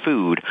happened to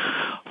food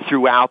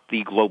throughout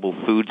the global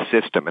food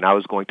system, and I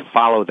was going to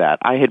follow that.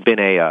 I had been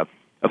a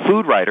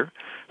food writer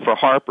for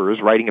Harper's,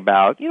 writing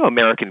about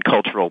American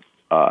cultural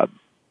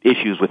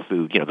issues with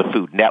food, the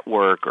Food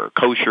Network or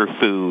kosher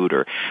food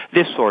or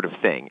this sort of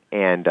thing.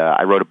 And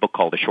I wrote a book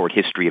called A Short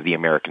History of the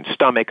American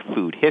Stomach,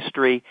 Food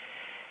History.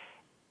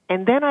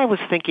 And then I was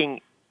thinking,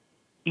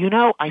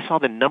 I saw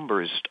the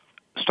numbers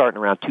starting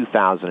around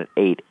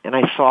 2008, and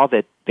I saw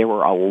that there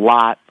were a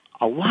lot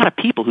of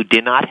people who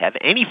did not have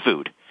any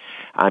food.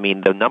 I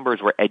mean, the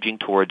numbers were edging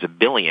towards 1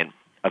 billion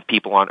of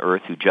people on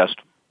Earth who just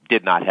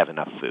did not have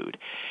enough food.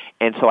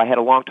 And so I had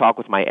a long talk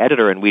with my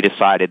editor, and we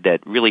decided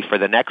that really for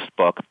the next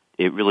book,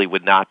 it really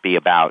would not be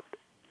about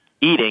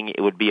eating,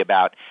 it would be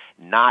about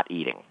not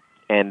eating.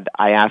 And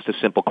I asked a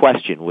simple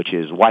question, which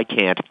is, why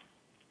can't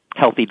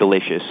healthy,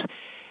 delicious,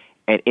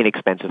 and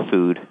inexpensive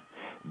food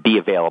be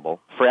available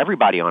for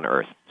everybody on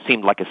Earth?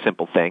 Seemed like a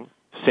simple thing,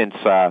 since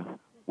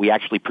we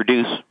actually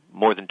produce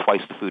more than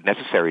twice the food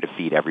necessary to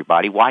feed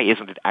everybody. Why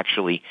isn't it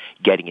actually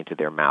getting into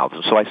their mouths?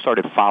 And so I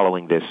started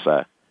following this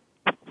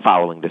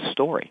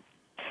story.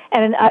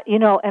 And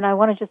and I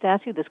want to just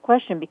ask you this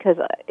question because,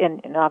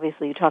 and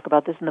obviously you talk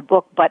about this in the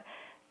book, but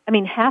I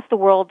mean, half the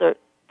world are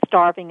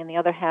starving and the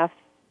other half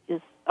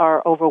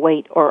are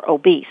overweight or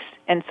obese.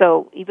 And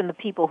so even the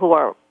people who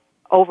are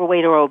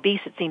overweight or obese,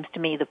 it seems to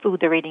me the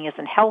food they're eating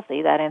isn't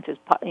healthy. That answers,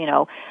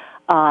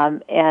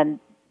 and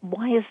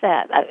why is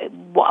that?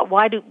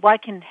 Why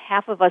can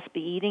half of us be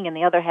eating and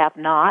the other half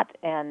not?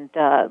 And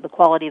the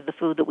quality of the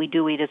food that we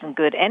do eat isn't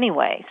good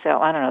anyway. So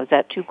I don't know. Is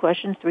that 2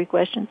 questions, 3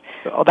 questions?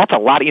 Oh, that's a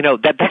lot.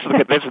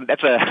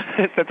 That's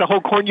a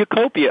whole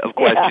cornucopia of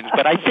questions. Yeah,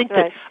 but I think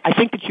that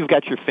you've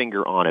got your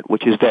finger on it,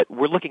 which is that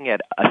we're looking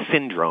at a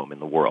syndrome in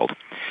the world,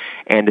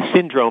 and the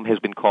syndrome has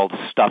been called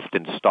stuffed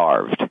and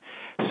starved.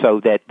 So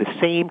that the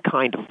same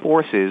kind of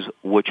forces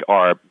which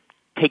are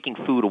taking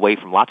food away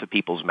from lots of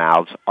people's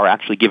mouths are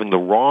actually giving the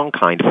wrong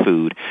kind of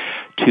food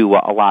to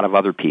a lot of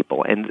other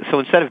people. And so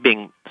instead of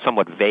being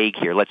somewhat vague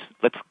here, let's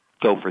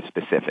go for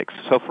specifics.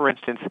 So for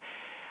instance,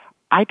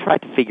 I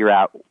tried to figure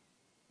out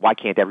why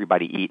can't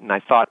everybody eat, and I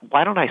thought,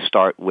 why don't I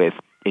start with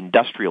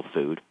industrial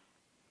food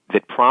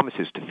that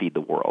promises to feed the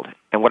world?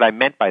 And what I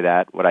meant by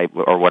that, what I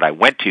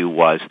went to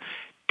was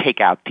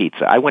takeout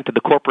pizza. I went to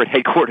the corporate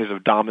headquarters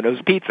of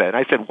Domino's Pizza, and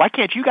I said, why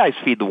can't you guys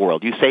feed the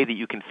world? You say that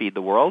you can feed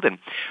the world, and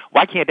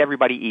why can't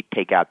everybody eat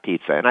takeout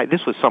pizza? And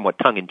this was somewhat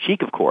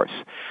tongue-in-cheek, of course,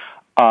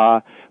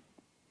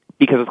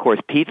 because, of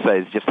course, pizza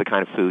is just the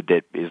kind of food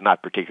that is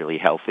not particularly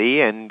healthy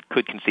and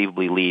could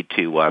conceivably lead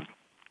to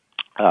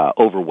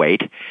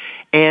overweight.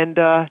 And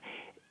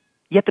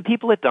yet the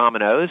people at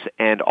Domino's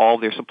and all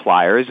their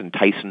suppliers, and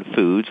Tyson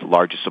Foods, the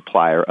largest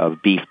supplier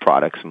of beef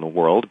products in the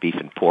world, beef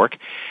and pork,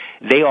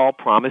 they all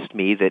promised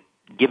me that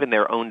given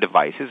their own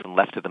devices and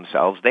left to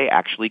themselves, they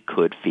actually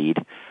could feed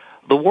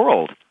the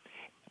world.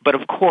 But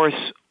of course,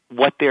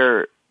 what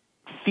they're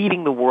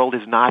feeding the world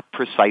is not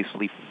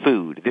precisely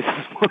food. This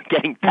is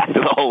getting back to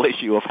the whole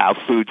issue of how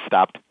food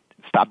stopped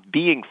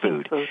being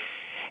food.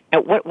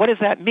 And what does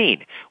that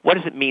mean? What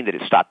does it mean that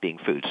it stopped being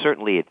food?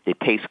 Certainly it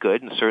tastes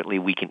good, and certainly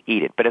we can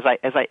eat it. But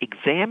as I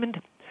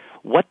examined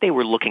what they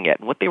were looking at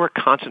and what they were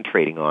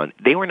concentrating on,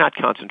 they were not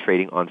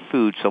concentrating on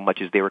food so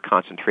much as they were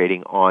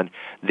concentrating on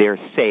their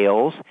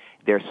sales,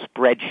 their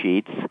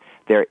spreadsheets,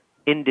 their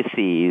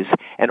indices,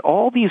 and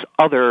all these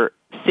other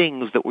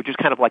things that were just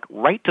kind of like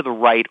right to the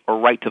right or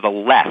right to the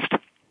left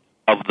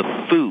of the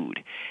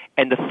food.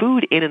 And the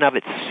food in and of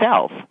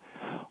itself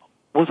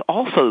was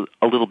also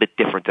a little bit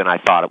different than I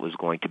thought it was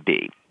going to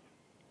be.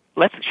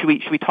 should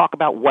we talk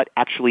about what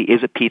actually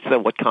is a pizza?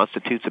 What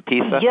constitutes a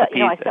pizza?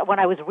 Yeah, when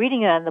I was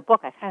reading it in the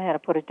book, I kind of had to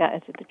put it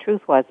down. The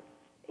truth was,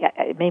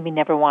 it made me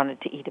never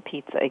wanted to eat a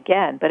pizza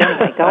again. But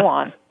anyway, go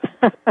on.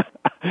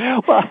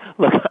 Well,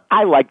 look,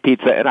 I like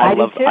pizza, and I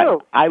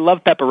love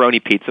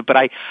pepperoni pizza. But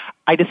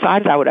I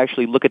decided I would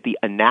actually look at the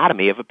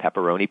anatomy of a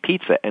pepperoni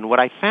pizza, and what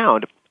I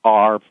found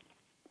are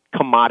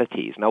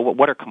commodities. Now,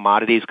 what are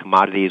commodities?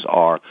 Commodities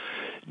are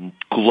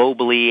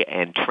globally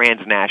and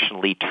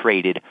transnationally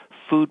traded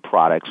food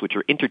products, which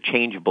are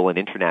interchangeable in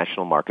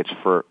international markets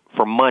for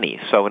money.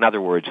 So, in other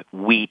words,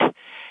 wheat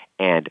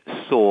and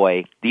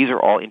soy, these are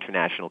all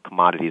international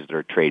commodities that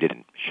are traded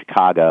in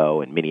Chicago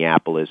and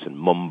Minneapolis and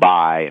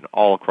Mumbai and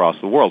all across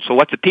the world. So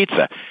what's a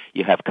pizza?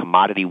 You have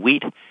commodity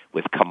wheat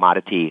with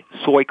commodity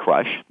soy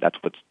crush, that's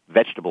what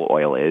vegetable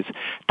oil is,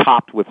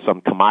 topped with some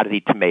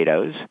commodity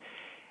tomatoes,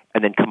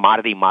 and then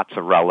commodity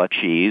mozzarella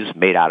cheese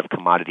made out of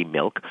commodity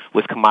milk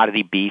with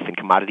commodity beef and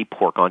commodity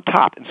pork on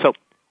top. And so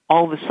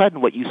all of a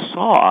sudden what you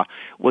saw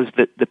was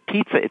that the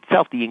pizza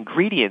itself, the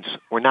ingredients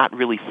were not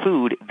really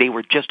food, they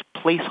were just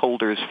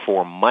placeholders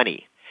for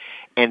money.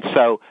 And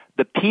so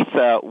the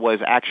pizza was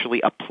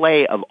actually a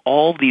play of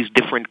all these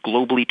different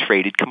globally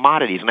traded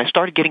commodities. And I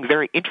started getting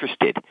very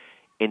interested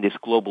in this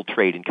global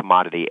trade in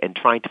commodity and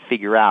trying to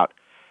figure out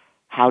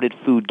how did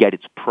food get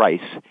its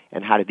price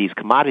and how did these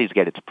commodities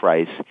get its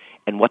price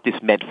and what this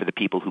meant for the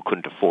people who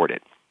couldn't afford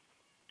it.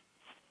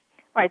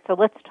 All right, so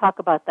let's talk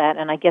about that.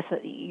 And I guess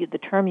the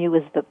term you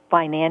is the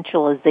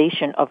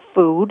financialization of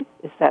food.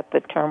 Is that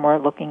the term we're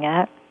looking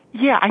at?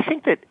 Yeah, I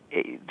think that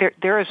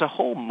there is a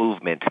whole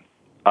movement,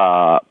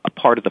 a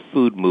part of the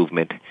food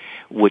movement,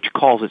 which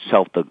calls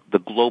itself the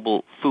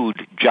global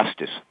food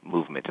justice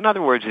movement. In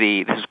other words,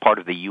 this is part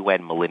of the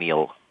UN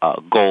millennial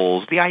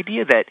goals, the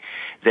idea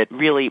that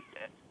really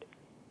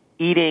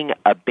eating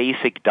a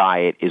basic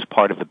diet is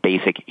part of the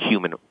basic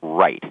human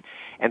right.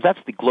 And that's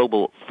the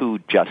global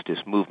food justice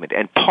movement.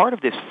 And part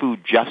of this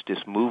food justice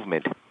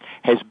movement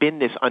has been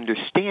this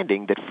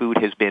understanding that food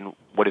has been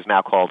what is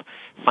now called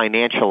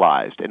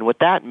financialized. And what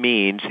that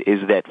means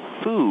is that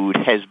food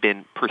has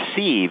been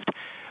perceived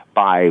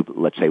by,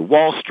 let's say,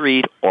 Wall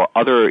Street or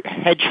other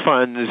hedge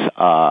funds,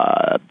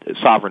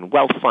 sovereign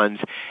wealth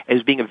funds,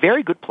 as being a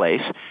very good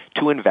place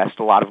to invest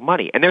a lot of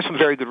money. And there's some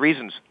very good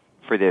reasons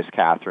for this,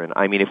 Kathryn.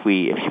 I mean,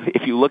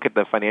 if you look at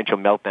the financial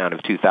meltdown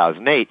of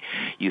 2008,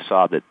 you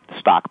saw that the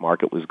stock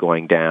market was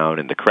going down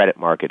and the credit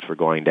markets were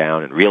going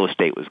down and real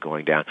estate was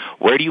going down.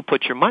 Where do you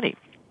put your money?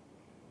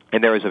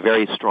 And there is a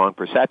very strong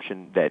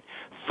perception that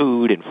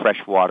food and fresh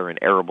water and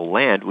arable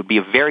land would be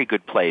a very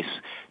good place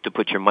to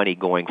put your money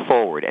going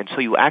forward. And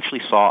so you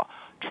actually saw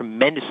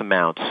tremendous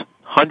amounts,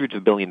 hundreds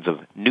of billions of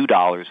new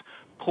dollars,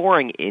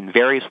 pouring in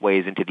various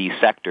ways into these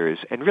sectors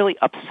and really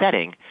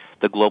upsetting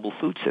the global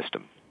food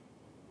system.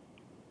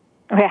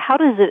 Okay, how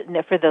does it,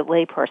 for the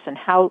layperson,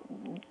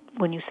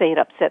 when you say it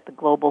upset the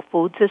global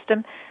food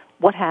system,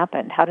 what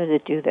happened? How did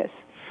it do this?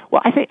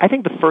 Well, I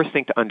think the first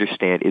thing to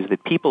understand is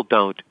that people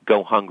don't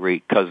go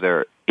hungry because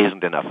there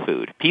isn't enough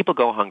food. People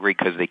go hungry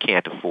because they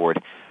can't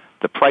afford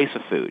the price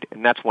of food,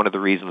 and that's one of the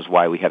reasons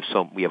why we have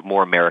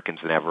more Americans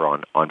than ever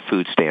on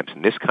food stamps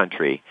in this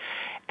country.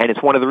 And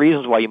it's one of the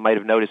reasons why you might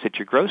have noticed that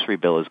your grocery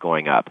bill is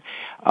going up,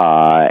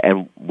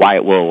 and why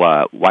it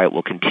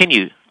will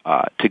continue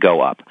to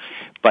go up.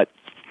 But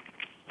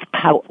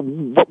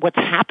what's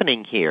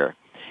happening here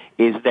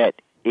is that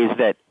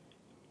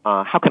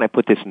how can I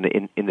put this in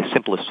the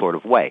simplest sort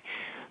of way?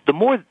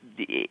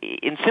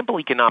 In simple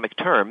economic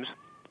terms,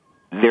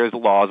 there's the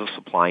laws of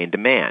supply and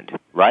demand,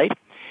 right?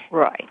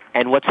 Right.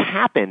 And what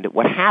happened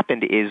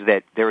is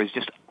that there is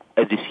just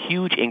this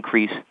huge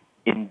increase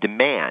in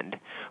demand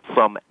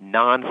from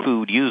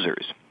non-food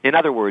users. In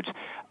other words,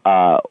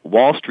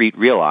 Wall Street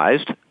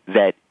realized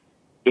that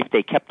if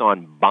they kept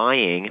on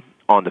buying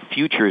on the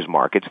futures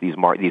markets, these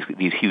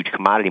huge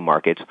commodity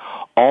markets,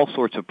 all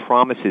sorts of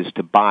promises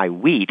to buy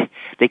wheat,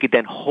 they could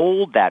then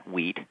hold that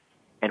wheat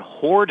and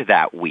hoard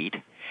that wheat.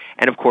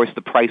 And of course,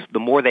 the price, the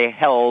more they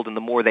held and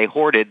the more they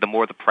hoarded, the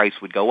more the price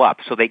would go up.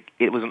 So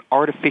it was an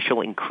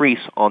artificial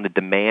increase on the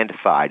demand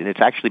side, and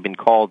it's actually been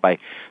called by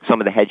some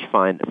of the hedge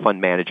fund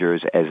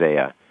managers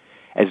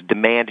as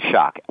demand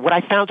shock. What I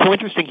found so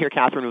interesting here,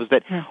 Kathryn, was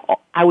that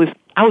I was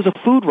a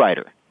food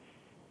writer.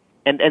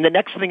 And the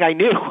next thing I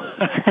knew,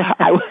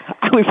 I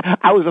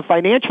was a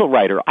financial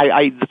writer.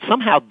 I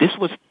somehow this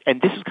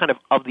is kind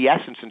of the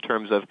essence in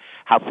terms of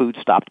how food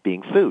stopped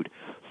being food.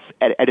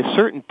 At a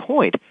certain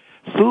point,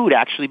 food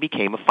actually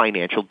became a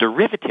financial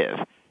derivative.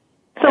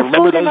 So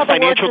remember food, those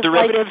financial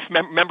derivatives?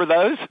 Remember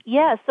those?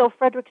 Yeah. So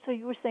Frederick, so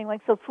you were saying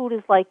so food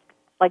is like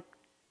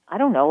I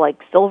don't know, like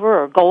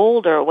silver or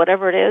gold or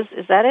whatever it is.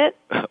 Is that it?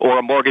 Or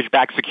a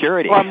mortgage-backed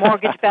security. Or a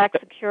mortgage-backed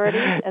security,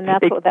 and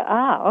that's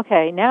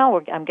okay. Now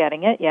I'm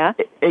getting it. Yeah.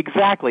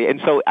 Exactly. And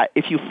so,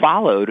 if you've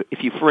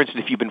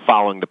been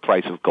following the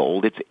price of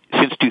gold,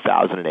 since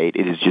 2008,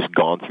 it has just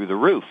gone through the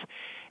roof,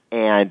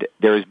 and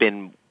there has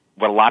been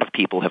what a lot of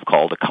people have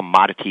called a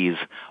commodities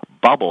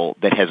bubble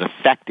that has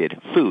affected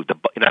food.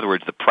 In other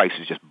words, the price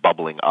is just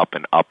bubbling up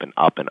and up and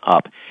up and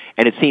up,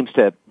 and it seems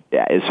to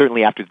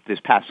certainly after this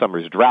past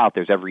summer's drought,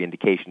 there's every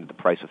indication that the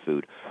price of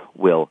food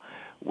will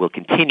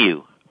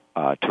continue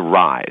to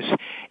rise.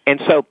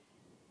 And so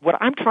what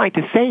I'm trying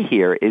to say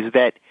here is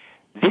that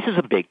this is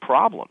a big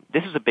problem.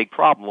 This is a big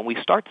problem. When we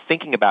start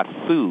thinking about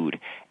food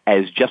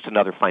as just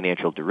another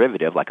financial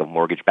derivative, like a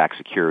mortgage-backed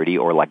security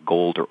or like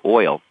gold or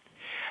oil,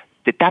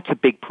 that's a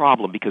big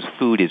problem because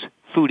food is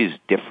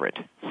different.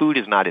 Food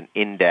is not an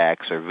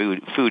index, or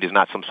food is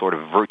not some sort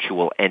of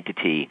virtual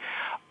entity.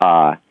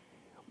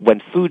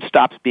 When food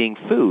stops being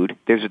food,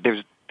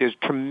 there's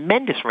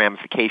tremendous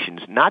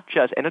ramifications,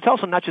 and it's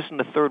also not just in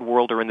the third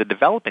world or in the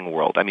developing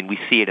world. I mean, we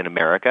see it in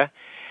America.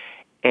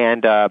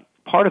 And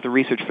part of the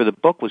research for the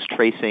book was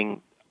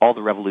tracing all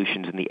the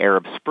revolutions in the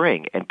Arab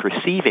Spring and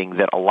perceiving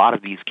that a lot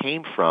of these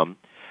came from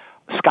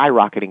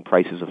skyrocketing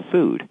prices of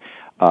food.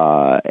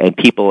 And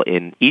people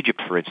in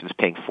Egypt, for instance,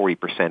 paying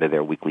 40% of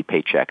their weekly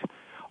paycheck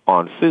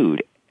on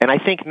food. And I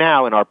think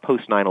now in our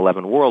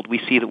post-9/11 world, we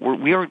see that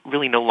we are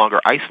really no longer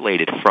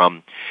isolated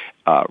from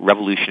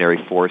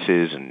revolutionary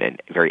forces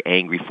and very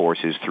angry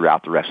forces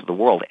throughout the rest of the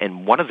world.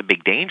 And one of the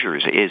big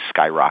dangers is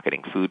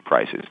skyrocketing food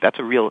prices. It's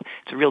a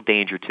real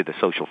danger to the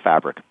social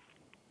fabric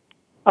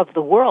of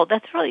the world.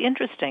 That's really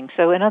interesting.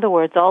 So in other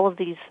words, all of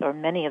these, or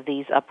many of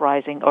these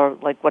uprising, or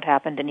like what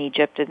happened in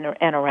Egypt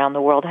and around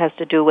the world, has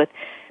to do with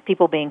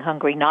people being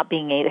hungry, not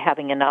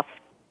having enough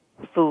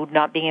food,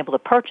 not being able to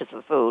purchase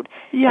the food.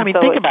 Yeah, I mean,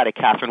 think about it,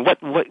 Kathryn.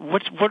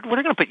 What are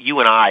going to put you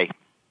and I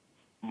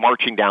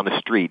marching down the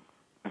street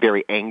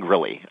very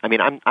angrily? I mean,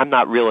 I'm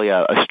not really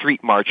a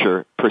street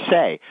marcher per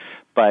se,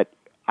 but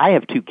I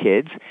have 2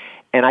 kids,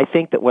 and I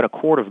think that when a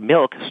quart of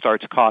milk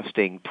starts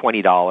costing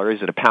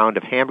 $20 and a pound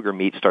of hamburger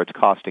meat starts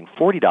costing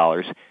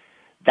 $40,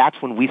 that's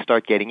when we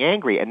start getting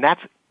angry, and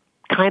that's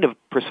kind of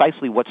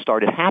precisely what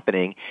started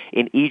happening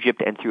in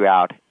Egypt and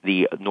throughout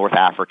the North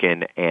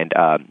African and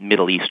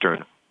Middle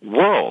Eastern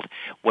world.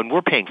 When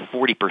we're paying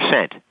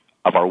 40%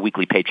 of our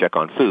weekly paycheck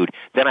on food,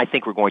 then I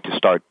think we're going to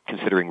start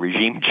considering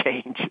regime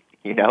change,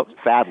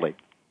 sadly.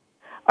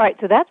 All right,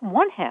 so that's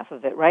one half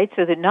of it, right?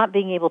 So they're not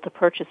being able to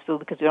purchase food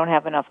because we don't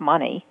have enough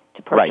money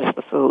to purchase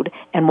the food,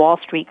 and Wall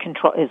Street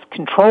is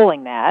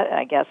controlling that,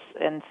 I guess.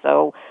 And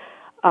so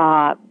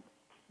the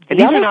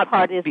other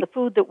part is the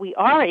food that we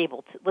are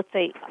able to, let's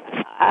say,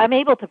 I'm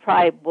able to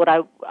buy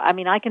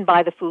I can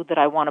buy the food that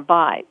I want to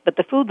buy, but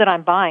the food that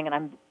I'm buying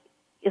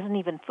isn't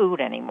even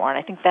food anymore, and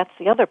I think that's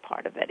the other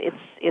part of it.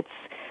 It's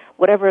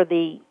whatever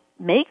the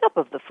makeup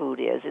of the food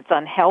is. It's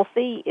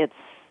unhealthy.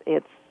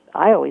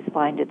 I always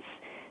find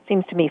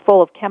seems to me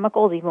full of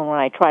chemicals. Even when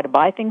I try to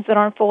buy things that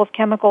aren't full of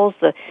chemicals,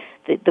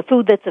 the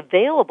food that's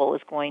available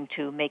is going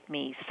to make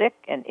me sick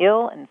and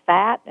ill and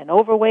fat and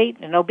overweight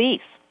and obese.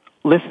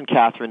 Listen,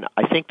 Kathryn,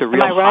 I think the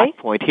real hot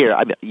point here,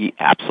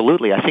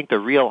 absolutely, I think the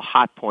real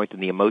hot point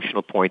and the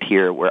emotional point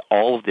here where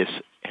all of this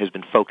has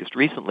been focused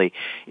recently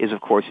is, of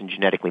course, in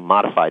genetically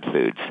modified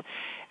foods.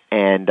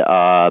 And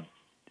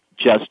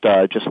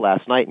just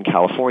last night in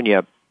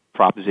California,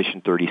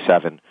 Proposition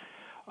 37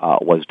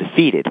 was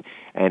defeated.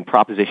 And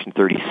Proposition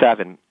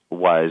 37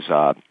 was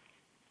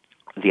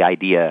the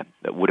idea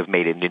that would have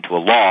made it into a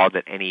law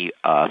that any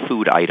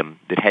food item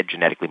that had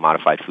genetically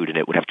modified food in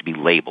it would have to be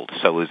labeled.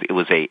 So it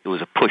was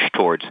a push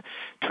towards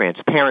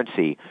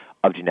transparency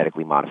of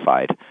genetically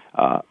modified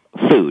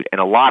food.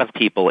 And a lot of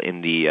people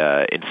in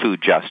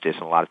food justice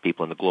and a lot of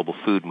people in the global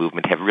food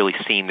movement have really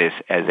seen this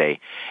as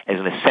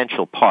an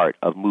essential part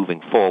of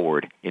moving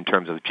forward in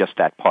terms of just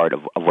that part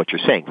of what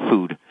you're saying,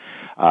 food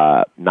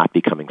not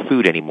becoming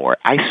food anymore.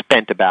 I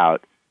spent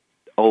about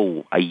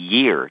a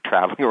year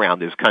traveling around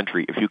this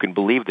country, if you can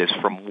believe this,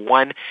 from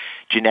one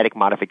genetic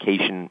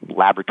modification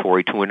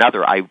laboratory to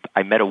another.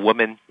 I met a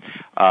woman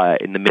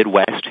in the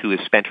Midwest who has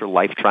spent her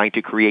life trying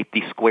to create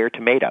the square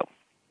tomato.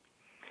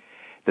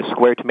 The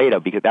square tomato,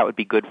 because that would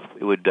be good.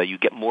 It would you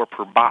get more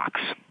per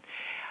box.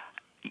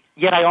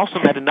 Yet I also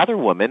met another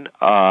woman,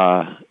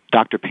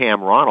 Dr.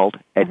 Pam Ronald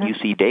at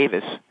UC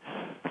Davis,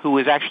 who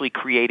is actually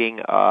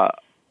creating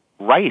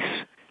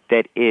rice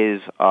that is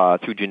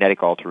through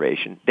genetic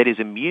alteration that is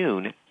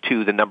immune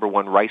to the number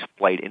 1 rice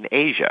blight in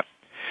Asia.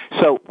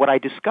 So what I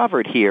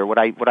discovered here, what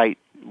I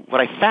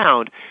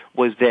found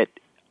was that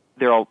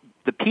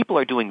the people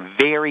are doing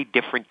very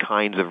different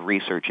kinds of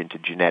research into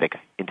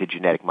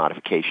genetic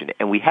modification,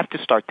 and we have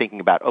to start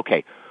thinking about,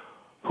 okay,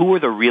 who are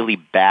the really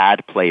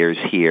bad players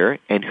here,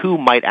 and who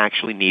might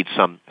actually need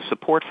some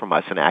support from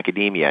us in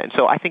academia. And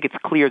so I think it's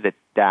clear that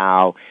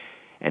Dow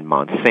and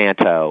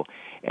Monsanto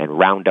and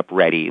Roundup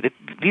Ready,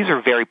 these are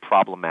very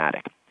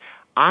problematic.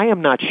 I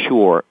am not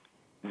sure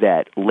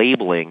that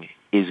labeling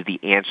is the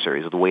answer,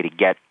 is the way to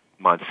get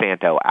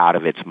Monsanto out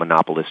of its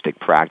monopolistic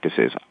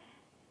practices.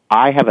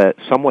 I have a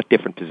somewhat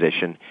different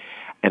position,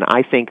 and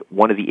I think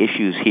one of the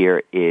issues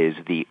here is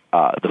the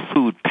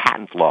food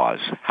patent laws,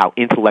 how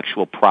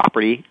intellectual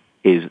property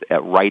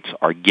rights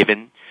are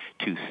given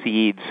to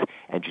seeds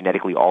and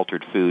genetically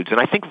altered foods. And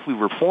I think if we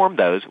reform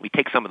those, we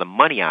take some of the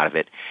money out of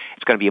it,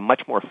 it's going to be a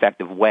much more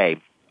effective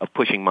way of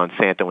pushing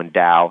Monsanto and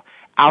Dow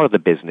out of the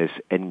business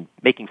and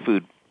making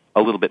food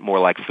a little bit more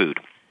like food.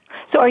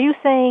 So are you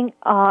saying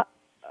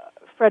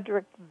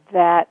Frederick,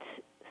 that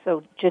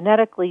so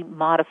genetically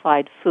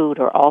modified food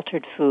or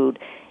altered food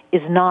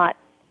is not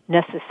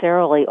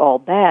necessarily all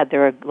bad?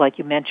 There are, like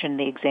you mentioned,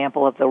 the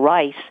example of the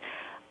rice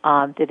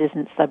that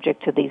isn't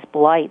subject to these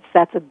blights.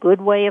 That's a good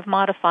way of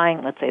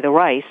modifying, let's say, the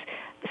rice.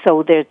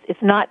 So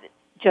it's not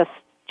just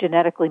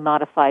genetically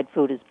modified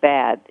food is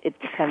bad. It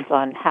depends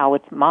on how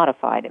it's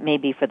modified. It may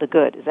be for the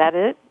good. Is that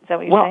it? Is that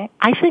what you're saying?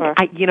 I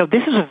think,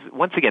 this is,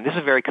 once again, this is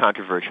a very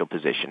controversial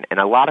position, and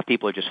a lot of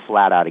people are just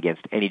flat out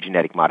against any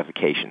genetic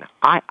modification.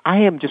 I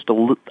am just a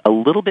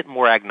little bit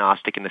more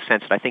agnostic in the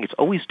sense that I think it's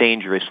always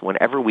dangerous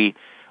whenever we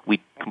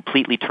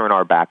completely turn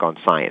our back on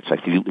science.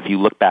 If you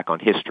look back on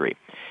history.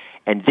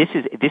 And this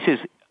is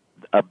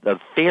a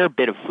fair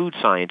bit of food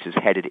science is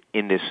headed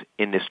in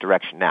this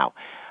direction now.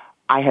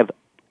 I have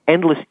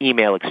endless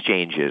email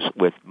exchanges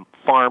with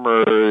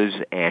farmers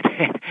and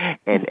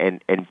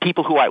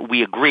people who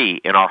we agree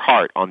in our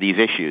heart on these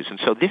issues. And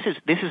so this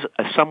is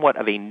a somewhat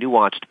of a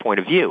nuanced point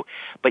of view.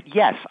 But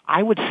yes,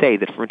 I would say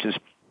that, for instance,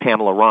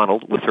 Pamela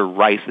Ronald, with her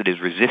rice that is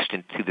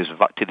resistant to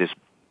this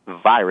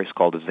virus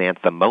called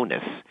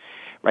Xanthomonas,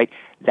 right?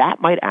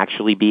 That might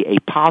actually be a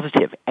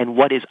positive. And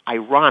what is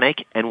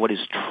ironic and what is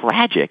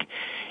tragic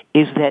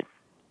is that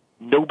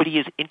nobody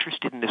is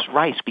interested in this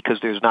rice because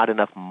there's not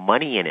enough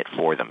money in it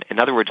for them. In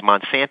other words,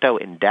 Monsanto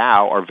and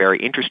Dow are very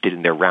interested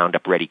in their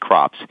Roundup Ready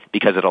crops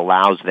because it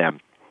allows them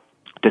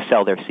to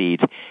sell their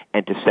seeds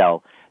and to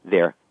sell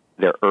their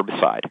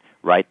herbicide,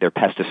 right? Their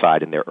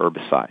pesticide and their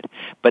herbicide.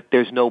 But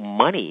there's no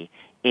money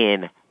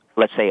in,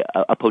 let's say,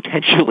 a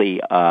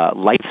potentially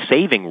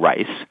life-saving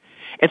rice,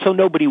 and so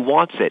nobody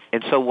wants it.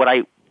 And so what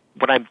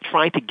I'm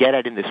trying to get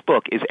at in this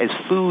book is, as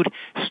food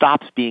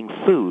stops being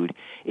food,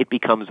 it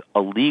becomes a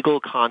legal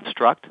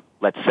construct,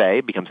 let's say,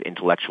 it becomes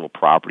intellectual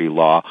property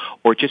law,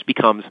 or it just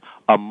becomes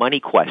a money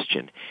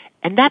question.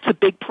 And that's a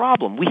big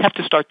problem. We have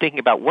to start thinking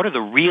about what are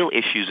the real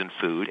issues in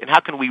food and how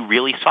can we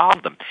really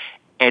solve them.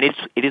 And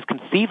it is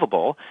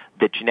conceivable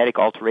that genetic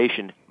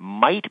alteration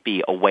might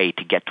be a way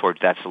to get towards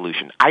that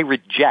solution. I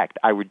reject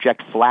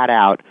flat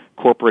out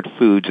corporate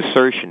foods'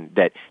 assertion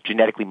that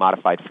genetically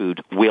modified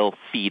foods will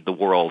feed the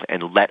world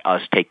and let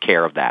us take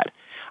care of that.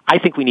 I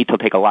think we need to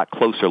take a lot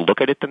closer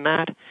look at it than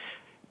that.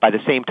 By the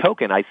same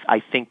token,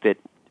 I think that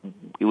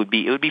it would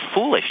be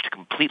foolish to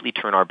completely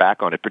turn our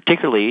back on it,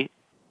 particularly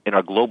in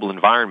our global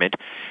environment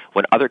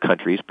when other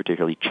countries,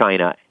 particularly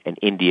China and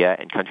India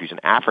and countries in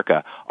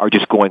Africa, are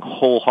just going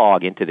whole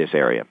hog into this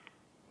area.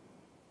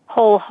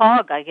 Whole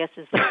hog, I guess,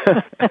 is...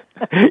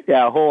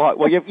 Yeah, whole hog.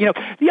 Well,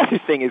 the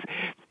other thing is,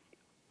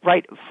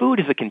 right,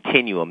 food is a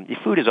continuum.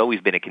 Food has always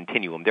been a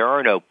continuum. There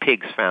are no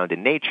pigs found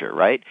in nature,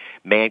 right?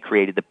 Man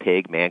created the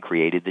pig, man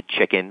created the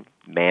chicken,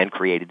 man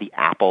created the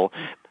apple.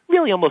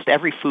 Really, almost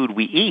every food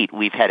we eat,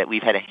 we've had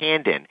a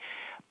hand in.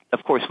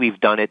 Of course, we've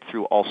done it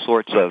through all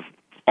sorts of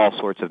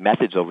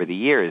methods over the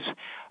years.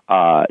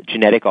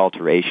 Genetic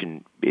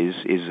alteration is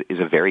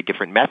a very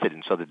different method,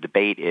 and so the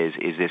debate is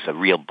this a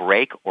real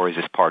break or is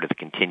this part of the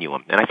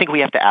continuum? And I think we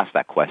have to ask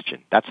that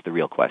question. That's the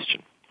real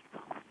question.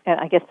 And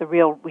I guess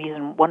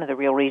one of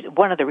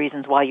the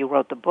reasons why you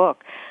wrote the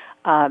book,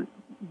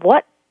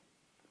 what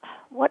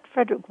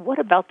Frederick, what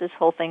about this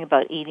whole thing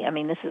about eating? I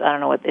mean, this is, I don't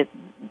know,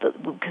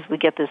 because we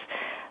get this,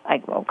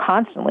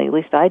 constantly, at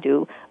least I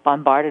do,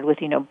 bombarded with,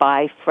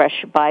 buy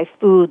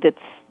food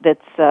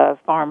that's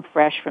farm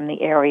fresh from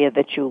the area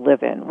that you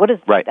live in.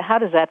 Right. How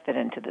does that fit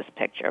into this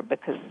picture?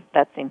 Because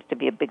that seems to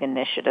be a big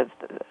initiative.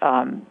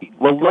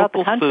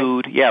 Local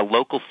food,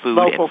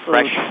 and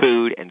fresh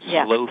food and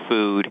slow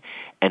food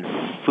and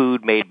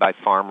food made by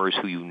farmers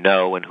who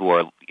and who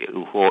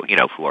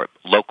are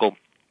local.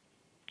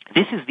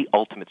 This is the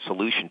ultimate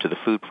solution to the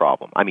food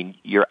problem. I mean,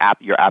 you're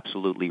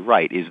absolutely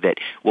right, is that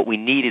what we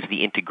need is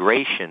the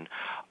integration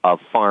of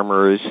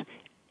farmers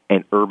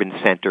and urban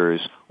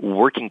centers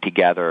working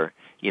together,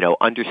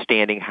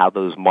 understanding how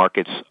those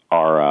markets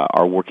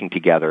are working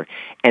together,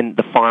 and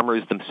the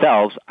farmers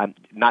themselves,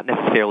 not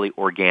necessarily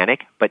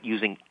organic, but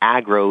using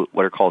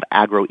what are called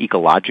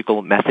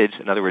agroecological methods.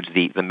 In other words,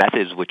 the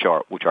methods which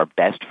are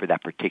best for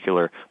that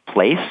particular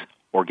place.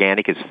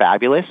 Organic is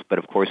fabulous, but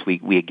of course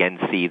we again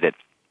see that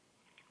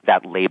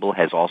label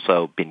has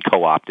also been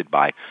co-opted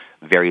by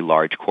very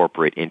large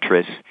corporate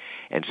interests,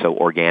 and so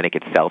organic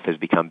itself has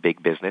become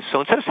big business. So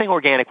instead of saying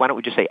organic, why don't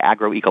we just say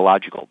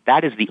agroecological?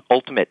 That is the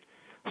ultimate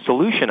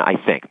solution, I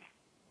think.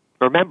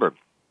 Remember,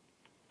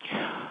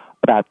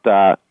 about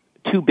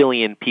 2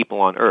 billion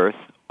people on Earth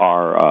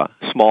are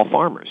small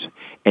farmers,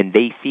 and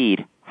they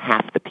feed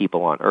half the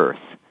people on Earth.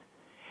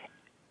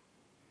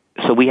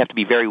 So we have to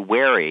be very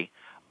wary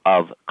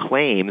of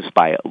claims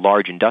by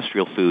large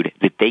industrial food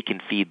that they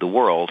can feed the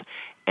world,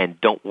 and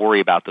don't worry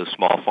about those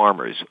small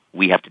farmers.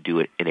 We have to do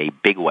it in a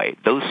big way.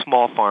 Those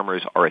small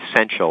farmers are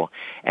essential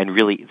and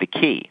really the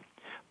key.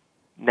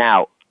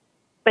 Now,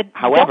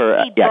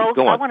 however,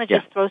 go on. I want to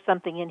just throw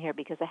something in here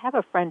because I have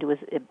a friend who is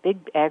a big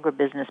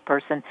agribusiness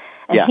person,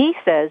 and he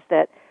says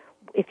that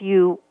if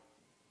you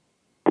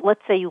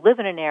let's say you live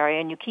in an area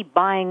and you keep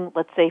buying,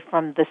 let's say,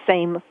 from the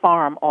same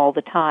farm all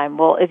the time.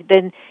 Well,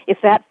 if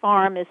that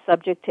farm is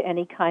subject to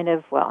any kind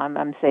of, well,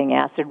 I'm saying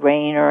acid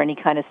rain or any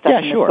kind of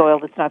stuff in the soil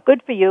that's not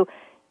good for you,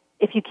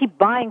 if you keep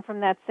buying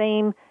from that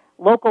same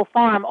local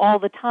farm all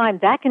the time,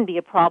 that can be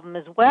a problem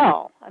as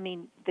well. I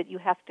mean, that you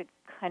have to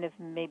kind of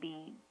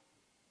maybe,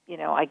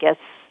 I guess,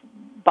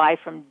 buy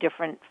from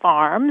different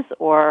farms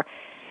or...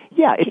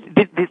 Yeah,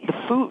 the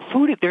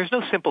food. There's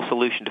no simple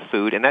solution to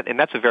food, and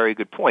that's a very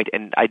good point.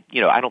 And I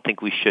don't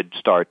think we should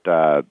start,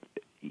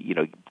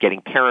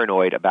 getting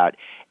paranoid about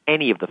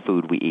any of the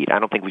food we eat. I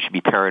don't think we should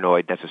be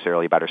paranoid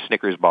necessarily about our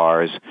Snickers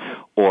bars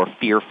or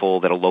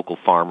fearful that a local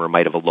farmer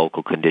might have a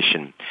local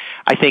condition.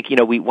 I think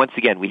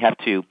we have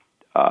to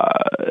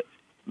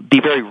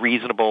be very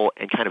reasonable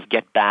and kind of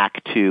get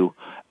back to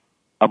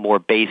a more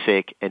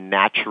basic and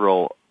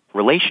natural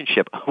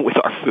relationship with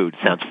our food.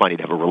 Sounds funny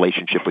to have a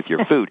relationship with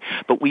your food,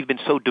 but we've been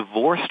so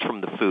divorced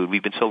from the food,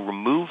 we've been so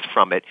removed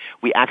from it,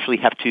 we actually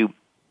have to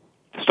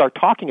start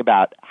talking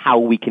about how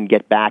we can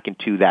get back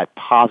into that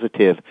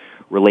positive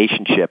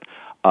relationship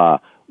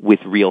with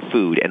real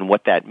food and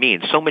what that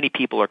means. So many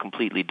people are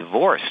completely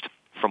divorced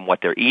from what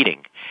they're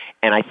eating,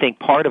 and I think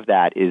part of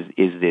that is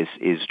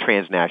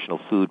transnational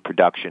food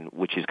production,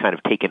 which has kind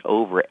of taken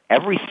over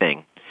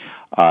everything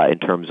in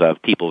terms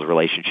of people's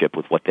relationship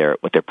with what they're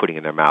putting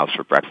in their mouths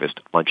for breakfast,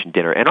 lunch, and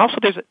dinner. And also,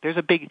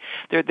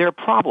 there are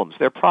problems.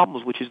 There are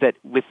problems, which is that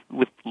with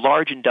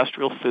large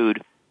industrial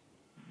food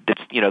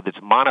that's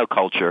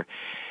monoculture,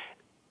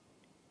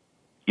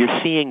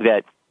 you're seeing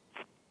that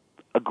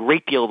a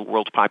great deal of the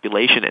world's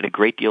population and a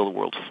great deal of the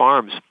world's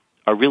farms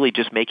are really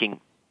just making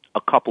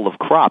a couple of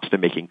crops. They're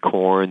making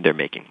corn, they're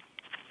making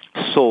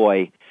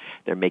soy,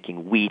 they're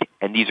making wheat,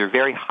 and these are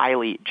very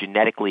highly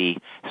genetically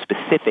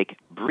specific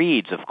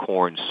breeds of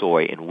corn,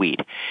 soy, and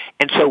wheat.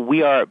 And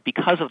so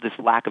because of this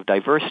lack of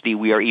diversity,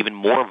 we are even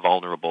more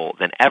vulnerable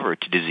than ever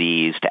to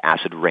disease, to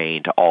acid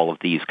rain, to all of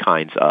these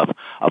kinds of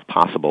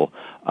possible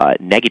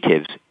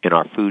negatives in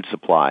our food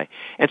supply.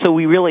 And so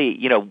we really,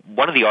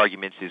 one of the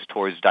arguments is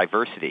towards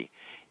diversity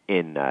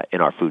in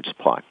our food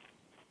supply.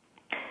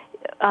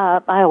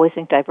 I always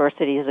think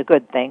diversity is a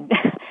good thing.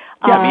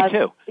 Yeah, me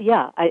too.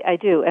 Yeah, I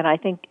do. And I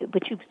think,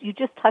 but you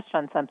just touched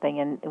on something,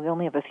 and we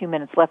only have a few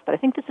minutes left, but I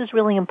think this is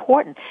really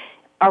important,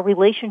 our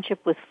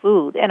relationship with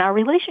food. And our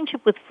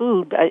relationship with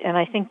food, and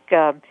I think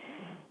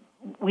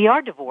we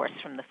are divorced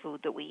from the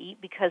food that we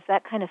eat because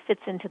that kind of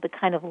fits into the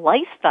kind of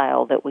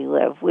lifestyle that we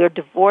live. We're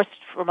divorced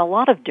from a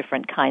lot of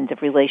different kinds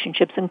of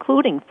relationships,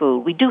 including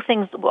food. We do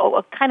things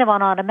kind of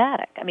on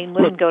automatic. I mean,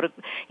 women go to,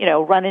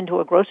 run into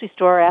a grocery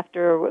store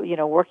after,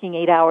 working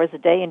 8 hours a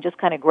day and just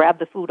kind of grab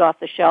the food off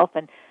the shelf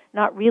and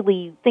not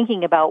really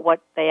thinking about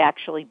what they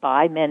actually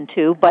buy, men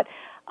too, but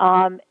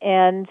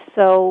and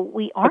so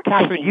we aren't.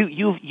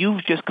 Kathryn,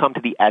 you've just come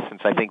to the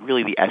essence. I think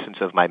really the essence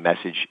of my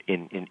message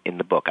in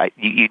the book.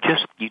 You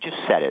just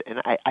said it,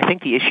 and I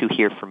think the issue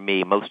here for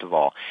me, most of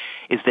all,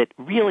 is that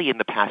really in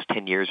the past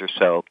 10 years or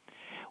so,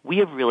 we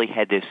have really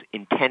had this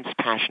intense,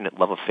 passionate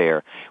love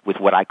affair with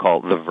what I call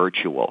the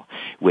virtual,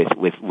 with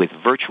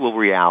virtual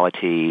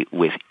reality,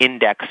 with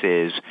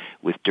indexes,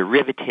 with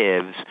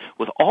derivatives,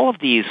 with all of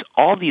these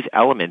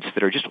elements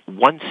that are just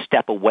one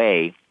step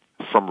away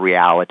from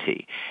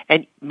reality.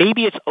 And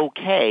maybe it's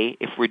okay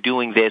if we're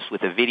doing this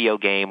with a video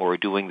game or we're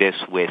doing this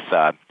with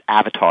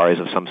avatars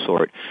of some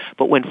sort.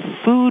 But when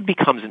food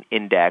becomes an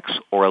index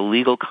or a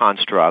legal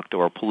construct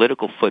or a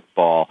political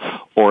football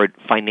or a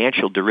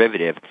financial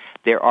derivative,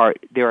 there are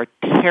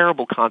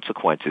terrible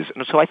consequences.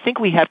 And so I think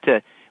we have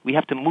to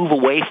move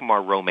away from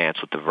our romance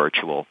with the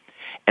virtual,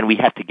 and we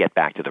have to get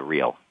back to the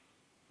real.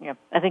 Yeah,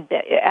 I think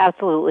that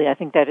absolutely. I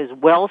think that is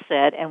well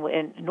said. And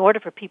in order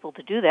for people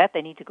to do that,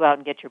 they need to go out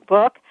and get your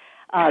book.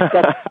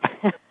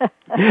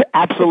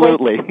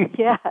 Absolutely.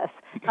 Yes.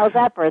 How's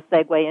that for a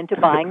segue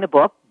into buying the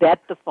book, Bet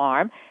the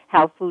Farm,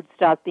 How Food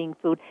Stopped Being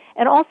Food.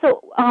 And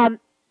also,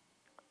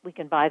 we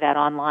can buy that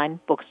online,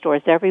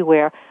 bookstores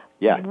everywhere.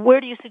 Yeah. Where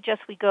do you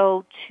suggest we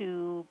go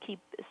to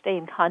stay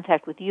in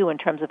contact with you in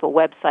terms of a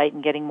website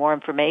and getting more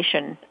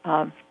information?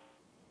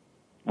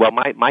 Well,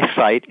 my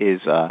site is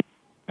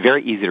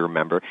very easy to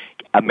remember,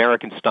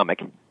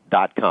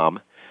 AmericanStomach.com.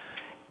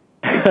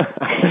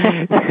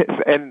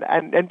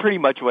 and pretty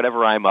much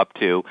whatever I'm up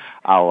to,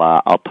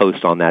 I'll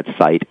post on that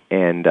site,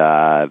 and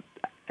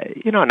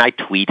and I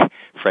tweet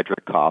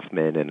Frederick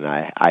Kaufman, and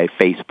I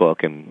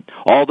Facebook, and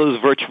all those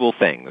virtual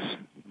things,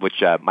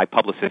 which my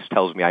publicist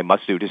tells me I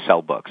must do to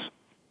sell books.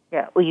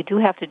 Yeah, well, you do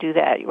have to do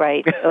that,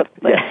 right?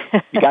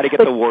 Yeah, you got to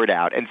get the word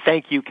out. And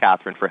thank you,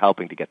 Kathryn, for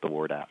helping to get the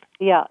word out.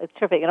 Yeah, it's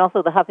terrific. And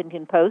also the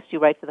Huffington Post. You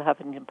write for the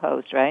Huffington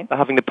Post, right? The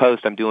Huffington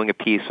Post. I'm doing a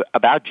piece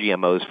about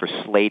GMOs for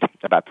Slate,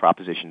 about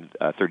Proposition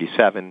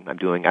 37. I'm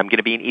going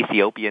to be in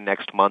Ethiopia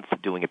next month,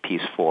 doing a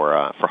piece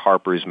for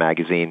Harper's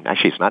Magazine.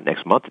 Actually, it's not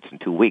next month. It's in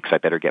 2 weeks. I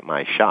better get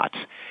my shots.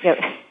 Yeah.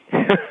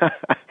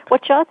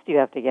 What shots do you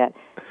have to get?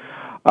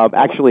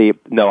 Actually,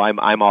 no,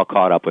 I'm all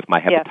caught up with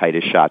my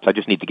hepatitis shots. I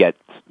just need to get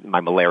my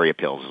malaria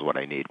pills is what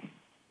I need.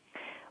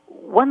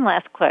 One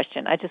last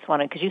question. I just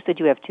wanted, because you said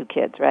you have 2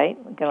 kids, right?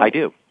 I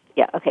do.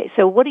 Yeah, okay.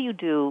 So what do you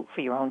do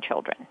for your own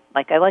children?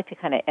 Like, I like to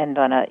kind of end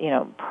on a,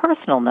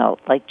 personal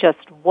note, like just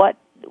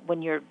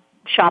when you're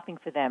shopping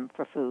for them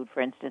for food,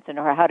 for instance, and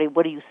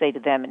what do you say to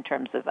them in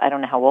terms of, I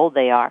don't know how old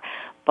they are,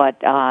 but...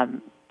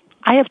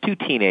 I have 2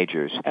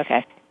 teenagers.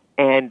 Okay.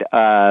 And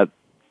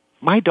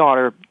my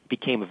daughter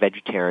became a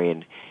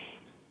vegetarian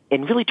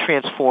and really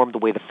transformed the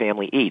way the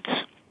family eats.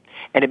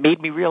 And it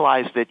made me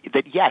realize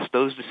that yes,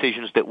 those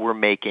decisions that we're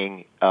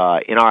making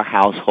in our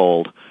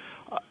household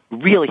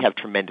really have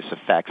tremendous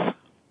effects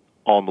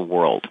on the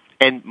world.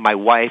 And my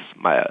wife,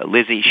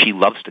 Lizzie, she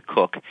loves to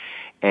cook.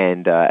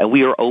 And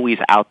we are always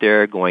out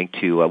there going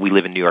to, we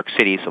live in New York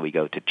City, so we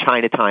go to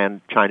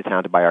Chinatown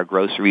to buy our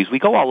groceries. We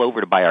go all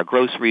over to buy our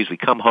groceries. We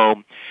come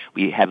home.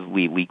 We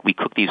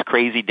cook these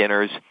crazy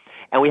dinners,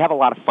 and we have a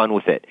lot of fun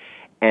with it.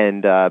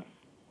 And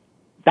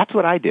that's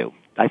what I do.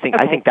 I think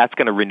that's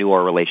going to renew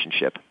our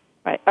relationship.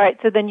 Right. All right.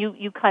 So then you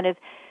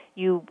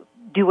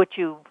do what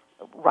you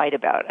write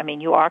about. I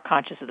mean, you are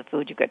conscious of the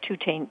food. You've got two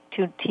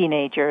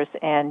teenagers,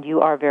 and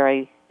you are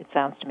very, it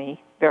sounds to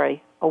me,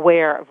 very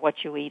aware of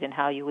what you eat and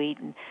how you eat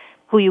and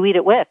who you eat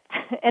it with.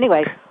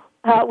 Anyway,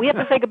 we have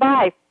to say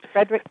goodbye.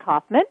 Frederick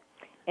Kaufman,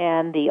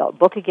 and the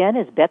book again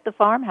is Bet the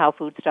Farm, How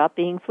Food Stopped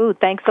Being Food.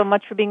 Thanks so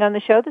much for being on the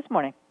show this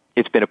morning.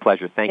 It's been a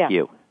pleasure. Thank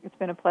you. It's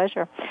been a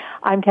pleasure.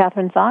 I'm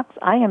Kathryn Zox.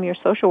 I am your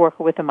social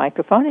worker with a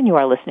microphone, and you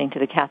are listening to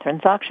The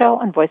Kathryn Zox Show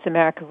on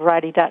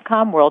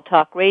VoiceAmericaVariety.com, World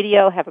Talk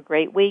Radio. Have a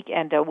great week,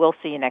 and we'll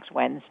see you next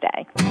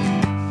Wednesday.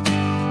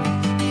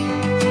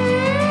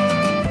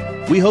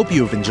 We hope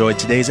you have enjoyed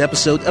today's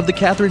episode of The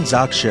Kathryn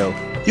Zox Show.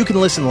 You can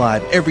listen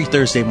live every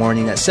Thursday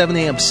morning at 7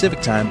 a.m.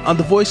 Pacific Time on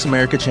the Voice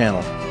America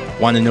channel.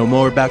 Want to know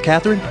more about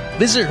Kathryn?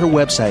 Visit her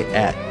website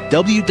at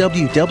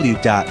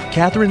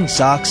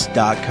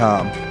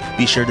www.kathrynzox.com.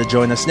 Be sure to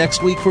join us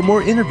next week for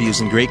more interviews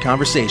and great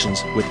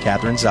conversations with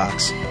Kathryn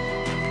Zox.